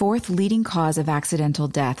the 4th leading cause of accidental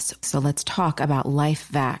deaths. So let's talk about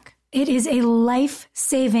LifeVac. It is a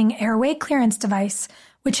life-saving airway clearance device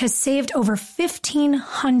which has saved over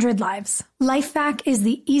 1,500 lives. LifeVac is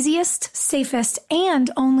the easiest, safest,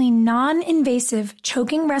 and only non-invasive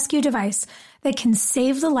choking rescue device that can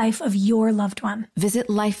save the life of your loved one. Visit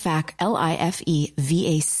LifeVac,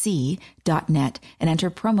 LifeVac.net, and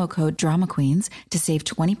enter promo code Drama Queens to save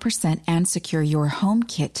 20% and secure your home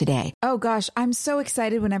kit today. Oh gosh, I'm so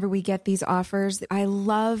excited whenever we get these offers. I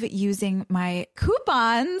love using my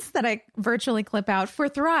coupons that I virtually clip out for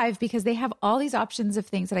Thrive because they have all these options of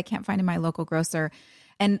things that I can't find in my local grocer.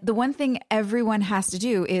 And the one thing everyone has to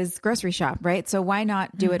do is grocery shop, right? So why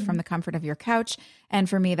not do it from the comfort of your couch? And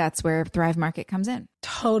for me, that's where Thrive Market comes in.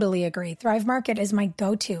 Totally agree. Thrive Market is my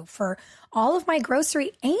go-to for all of my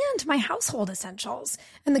grocery and my household essentials.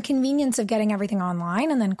 And the convenience of getting everything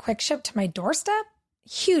online and then quick ship to my doorstep,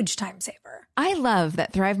 huge time saver. I love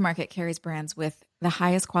that Thrive Market carries brands with the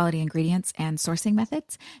highest quality ingredients and sourcing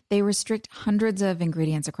methods. They restrict hundreds of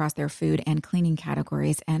ingredients across their food and cleaning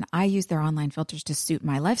categories, and I use their online filters to suit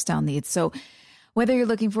my lifestyle needs. So whether you're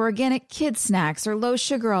looking for organic kids snacks or low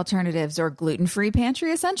sugar alternatives or gluten-free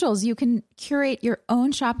pantry essentials, you can curate your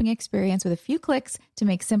own shopping experience with a few clicks to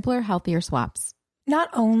make simpler, healthier swaps.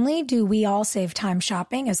 Not only do we all save time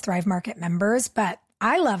shopping as Thrive Market members, but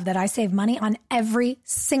I love that I save money on every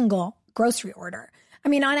single grocery order. I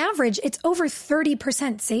mean, on average, it's over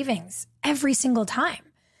 30% savings every single time.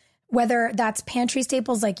 Whether that's pantry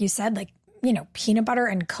staples, like you said, like, you know, peanut butter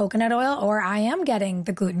and coconut oil, or I am getting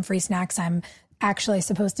the gluten-free snacks I'm actually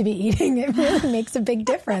supposed to be eating. It really makes a big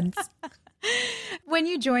difference. When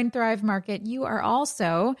you join Thrive Market, you are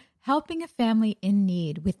also helping a family in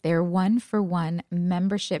need with their 1-for-1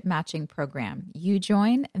 membership matching program. You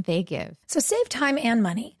join, they give. So save time and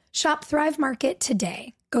money. Shop Thrive Market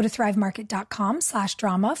today. Go to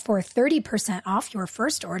thrivemarket.com/drama for 30% off your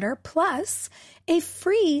first order, plus a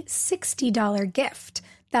free $60 gift.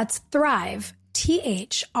 That's Thrive,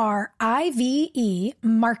 THRIVE,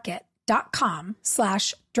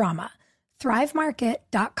 market.com/drama.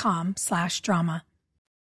 thrivemarket.com/drama.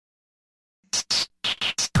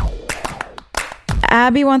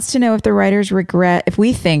 Abby wants to know if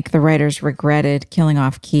we think the writers regretted killing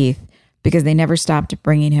off Keith because they never stopped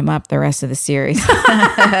bringing him up the rest of the series.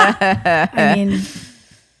 I mean,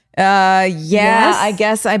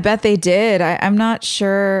 Yes. I bet they did. I'm not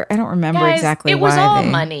sure. I don't remember Guys, exactly it was why all they-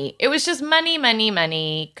 money. It was just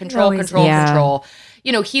money, control, always control, is. control.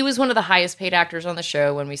 You know, he was one of the highest paid actors on the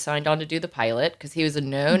show when we signed on to do the pilot because he was a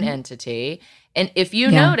known entity. And if you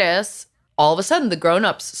notice, all of a sudden the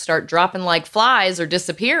grown-ups start dropping like flies or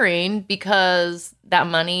disappearing because that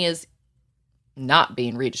money is not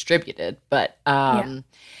being redistributed, but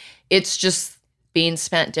it's just being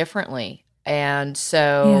spent differently. And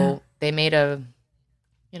so they made a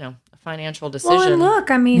financial decision. Well, and look,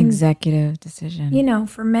 I mean, executive decision. you know,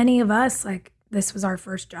 for many of us, like this was our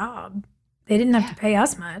first job. They didn't have to pay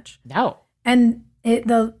us much. No. And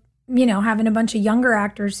having a bunch of younger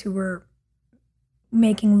actors who were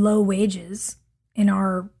making low wages in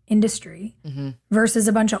our industry versus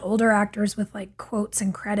a bunch of older actors with like quotes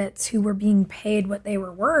and credits who were being paid what they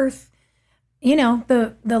were worth. You know,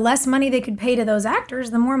 the less money they could pay to those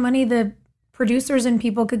actors, the more money the producers and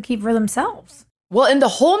people could keep for themselves. Well, and the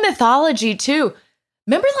whole mythology too.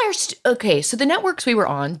 Remember so the networks we were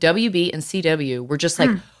on, WB and CW, were just like,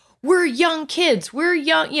 we're young kids. We're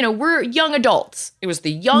young, we're young adults. It was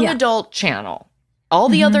the young adult channel. All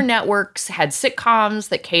the other networks had sitcoms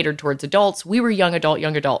that catered towards adults. We were young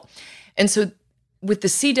adult. And so with the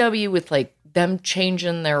CW, with like them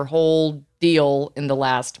changing their whole deal in the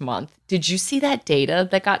last month, did you see that data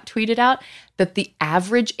that got tweeted out? That the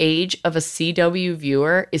average age of a CW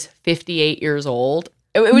viewer is 58 years old.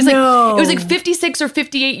 It was like 56 or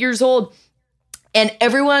 58 years old. And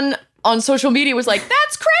everyone on social media was like,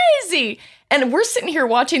 that's crazy. And we're sitting here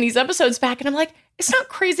watching these episodes back and I'm like, it's not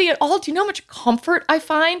crazy at all. Do you know how much comfort I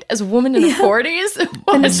find as a woman in the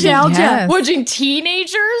 40s nostalgia. watching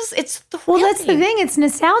teenagers? It's thrilling. Well, that's the thing. It's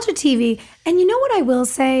nostalgia TV. And you know what I will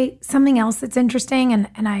say? Something else that's interesting,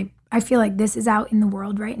 and I feel like this is out in the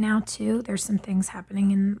world right now too. There's some things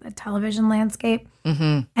happening in the television landscape.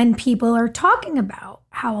 And people are talking about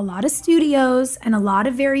how a lot of studios and a lot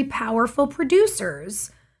of very powerful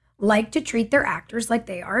producers like to treat their actors like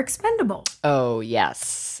they are expendable. Oh,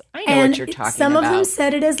 yes. I know what you're talking about. Some of them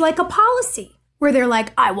said it as like a policy where they're like,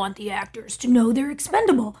 I want the actors to know they're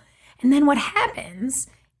expendable. And then what happens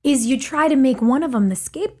is you try to make one of them the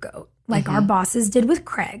scapegoat, like our bosses did with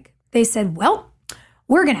Craig. They said, well,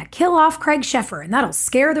 we're going to kill off Craig Sheffer and that'll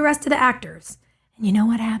scare the rest of the actors. And you know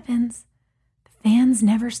what happens? The fans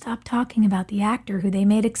never stop talking about the actor who they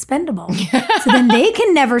made expendable. So then they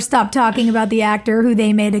can never stop talking about the actor who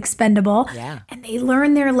they made expendable. Yeah. And they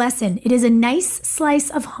learn their lesson. It is a nice slice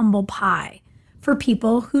of humble pie for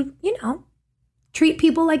people who, treat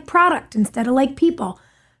people like product instead of like people.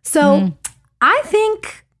 So I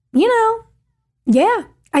think,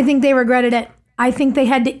 I think they regretted it. I think they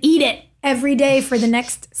had to eat it every day for the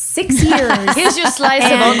next 6 years. Here's your slice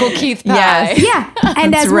of Uncle Keith pie. Yeah.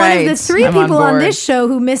 And That's as one of the right. three I'm on people on board. this show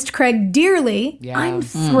who missed Craig dearly, Yeah. I'm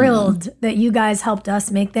thrilled that you guys helped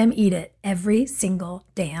us make them eat it every single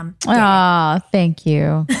damn day. Oh, thank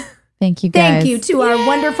you. Thank you, guys. Thank you to our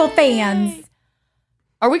wonderful fans.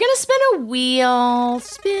 Are we going to spin a wheel?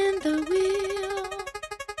 Spin the wheel.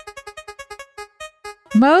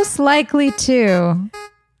 Most likely to.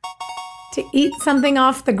 To eat something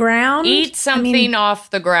off the ground? Eat something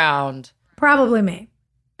off the ground. Probably me.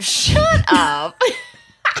 Shut up.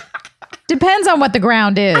 Depends on what the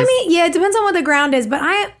ground is. I mean, yeah, it depends on what the ground is, but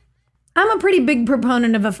I'm a pretty big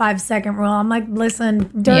proponent of a 5-second rule. I'm like, listen,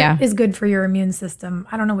 dirt is good for your immune system.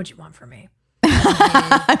 I don't know what you want from me.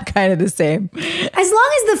 I'm kind of the same. As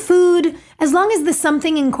long as the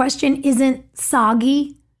something in question isn't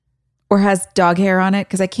soggy. Or has dog hair on it,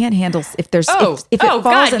 because I can't handle if there's if it falls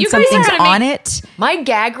God, and you guys are something's gonna on make- it. My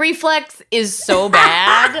gag reflex is so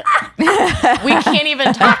bad. We can't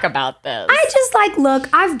even talk about this. I just look,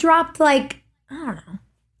 I've dropped I don't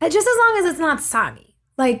know. Just as long as it's not soggy.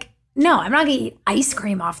 No, I'm not going to eat ice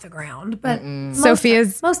cream off the ground, but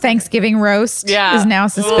Sophia's Thanksgiving roast is now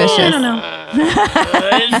suspicious. I don't know.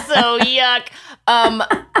 It's so yuck.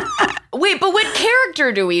 Wait, but what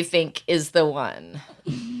character do we think is the one?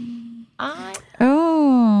 I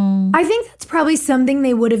think that's probably something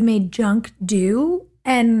they would have made Junk do,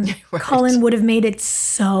 and Cullen would have made it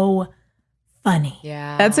so funny.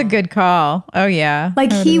 Yeah. That's a good call. Oh, yeah.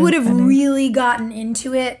 He would have really gotten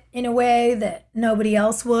into it in a way that nobody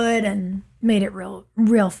else would and made it real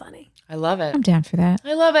funny. I love it. I'm down for that.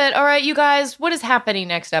 I love it. All right, you guys, what is happening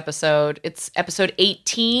next episode? It's episode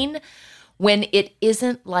 18, When It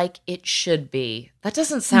Isn't Like It Should Be. That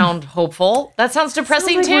doesn't sound hopeful. That sounds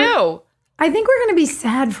depressing too. I think we're going to be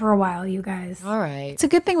sad for a while, you guys. All right. It's a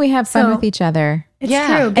good thing we have fun with each other. It's Yeah.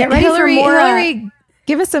 true. Get And ready for more. Hillary,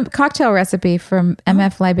 give us a cocktail recipe from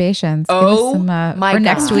MF Libations. Give us some, my for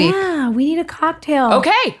next God. week. Yeah, we need a cocktail.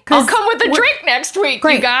 Okay, I'll 'Cause come with a drink next week,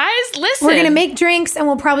 Great. you guys. Listen. We're going to make drinks and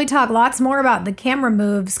we'll probably talk lots more about the camera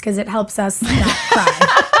moves because it helps us not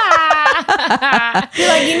cry. You're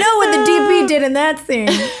like, you know what the DP did in that scene.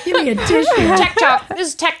 Give me a tissue. Tech Talk. This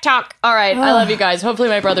is Tech Talk. All right, I love you guys. Hopefully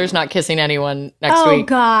my brother's not kissing anyone next Oh, week.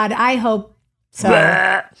 God. I hope so.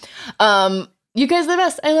 You guys are the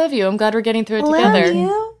best. I love you. I'm glad we're getting through it Love together.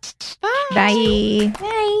 you. Bye.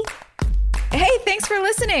 Bye. Hey, thanks for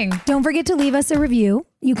listening. Don't forget to leave us a review.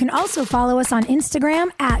 You can also follow us on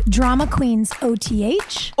Instagram at Drama Queens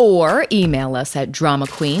OTH. Or email us at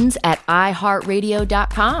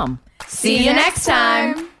dramaqueens@iheartradio.com. See you next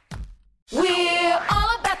time. We're all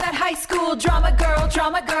about that high school drama girl,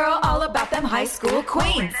 all about them high school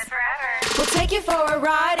queens. We'll take you for a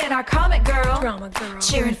ride in our comic girl,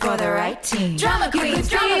 cheering for the right team. Drama queens,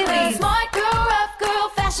 smart girl, rough girl,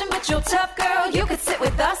 fashion but you're tough girl. You could sit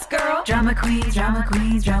with us, girl. Drama queens, drama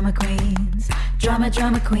queens, drama queens, drama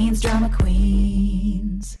queens, drama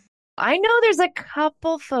queens. I know there's a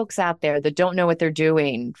couple folks out there that don't know what they're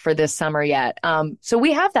doing for this summer yet. So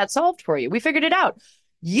we have that solved for you. We figured it out.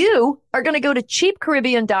 You are going to go to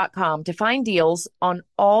cheapcaribbean.com to find deals on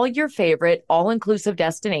all your favorite all-inclusive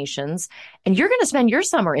destinations, and you're going to spend your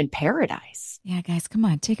summer in paradise. Yeah, guys, come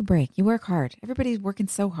on, take a break. You work hard. Everybody's working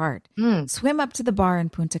so hard. Swim up to the bar in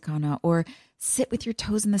Punta Cana or sit with your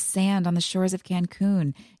toes in the sand on the shores of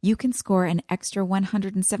Cancun. You can score an extra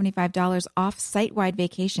 $175 off site-wide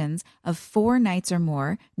vacations of 4 nights or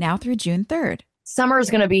more now through June 3rd. Summer is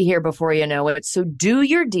going to be here before you know it, so do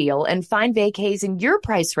your deal and find vacays in your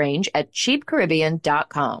price range at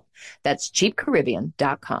cheapcaribbean.com. That's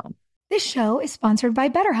cheapcaribbean.com. This show is sponsored by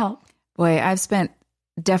BetterHelp. Boy, I've spent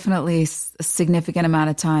definitely a significant amount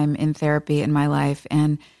of time in therapy in my life,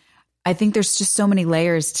 and I think there's just so many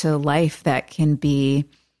layers to life that can be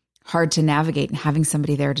hard to navigate, and having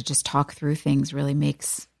somebody there to just talk through things really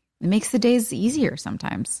makes the days easier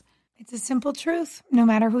sometimes. It's a simple truth. No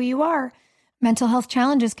matter who you are, mental health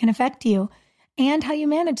challenges can affect you, and how you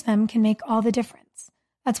manage them can make all the difference.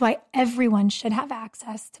 That's why everyone should have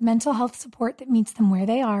access to mental health support that meets them where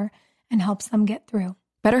they are and helps them get through.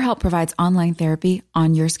 BetterHelp provides online therapy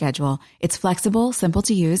on your schedule. It's flexible, simple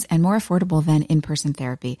to use, and more affordable than in-person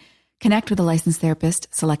therapy. Connect with a licensed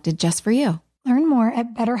therapist selected just for you. Learn more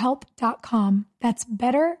at betterhelp.com. That's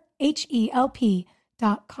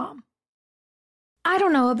betterhelp.com. I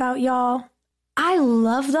don't know about y'all. I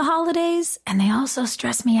love the holidays, and they also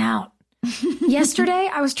stress me out. Yesterday,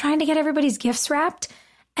 I was trying to get everybody's gifts wrapped,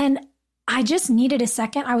 and I just needed a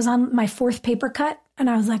second. I was on my 4th paper cut, and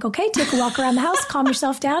I was like, okay, take a walk around the house, calm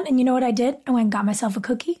yourself down. And you know what I did? I went and got myself a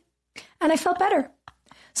cookie, and I felt better.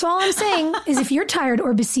 So all I'm saying is if you're tired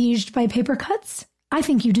or besieged by paper cuts, I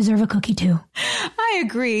think you deserve a cookie too. I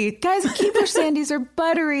agree. Guys, Keebler Sandies are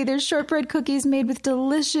buttery. They're shortbread cookies made with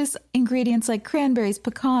delicious ingredients like cranberries,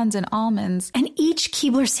 pecans, and almonds. And each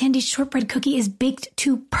Keebler Sandies shortbread cookie is baked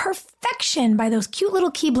to perfection by those cute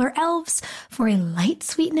little Keebler elves for a light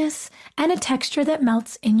sweetness and a texture that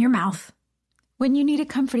melts in your mouth. When you need a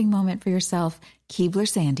comforting moment for yourself, Keebler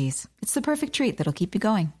Sandies. It's the perfect treat that'll keep you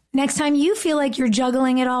going. Next time you feel like you're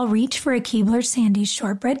juggling it all, reach for a Keebler Sandies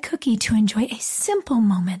shortbread cookie to enjoy a simple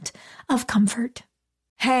moment of comfort.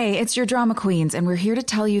 Hey, it's your drama queens, and we're here to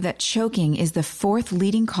tell you that choking is the 4th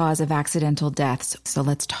leading cause of accidental deaths. So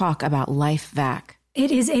let's talk about LifeVac.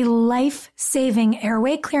 It is a life-saving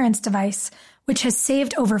airway clearance device which has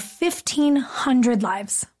saved over 1,500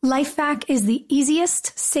 lives. LifeVac is the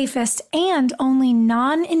easiest, safest, and only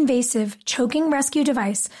non-invasive choking rescue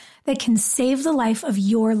device that can save the life of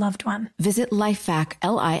your loved one. Visit LifeVac,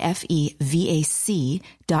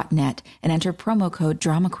 LifeVac.net, and enter promo code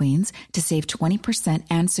Drama Queens to save 20%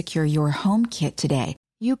 and secure your home kit today.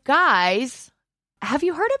 You guys, have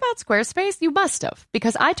you heard about Squarespace? You must have,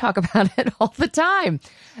 because I talk about it all the time.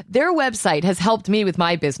 Their website has helped me with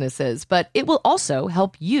my businesses, but it will also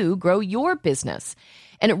help you grow your business.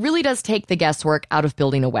 And it really does take the guesswork out of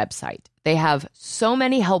building a website. They have so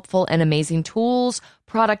many helpful and amazing tools,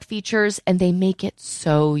 product features, and they make it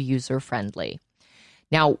so user-friendly.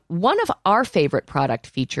 Now, one of our favorite product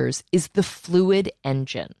features is the Fluid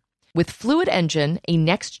Engine. With Fluid Engine, a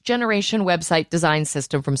next-generation website design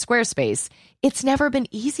system from Squarespace, it's never been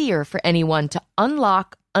easier for anyone to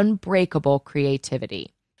unlock unbreakable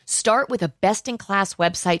creativity. Start with a best-in-class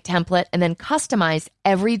website template and then customize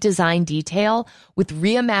every design detail with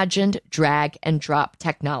reimagined drag-and-drop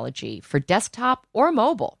technology for desktop or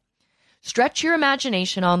mobile. Stretch your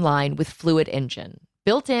imagination online with Fluid Engine,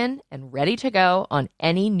 built in and ready to go on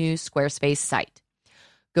any new Squarespace site.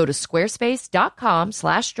 Go to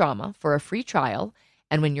squarespace.com/drama for a free trial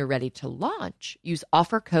And when you're ready to launch, use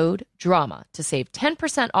offer code DRAMA to save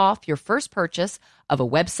 10% off your first purchase of a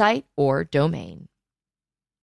website or domain.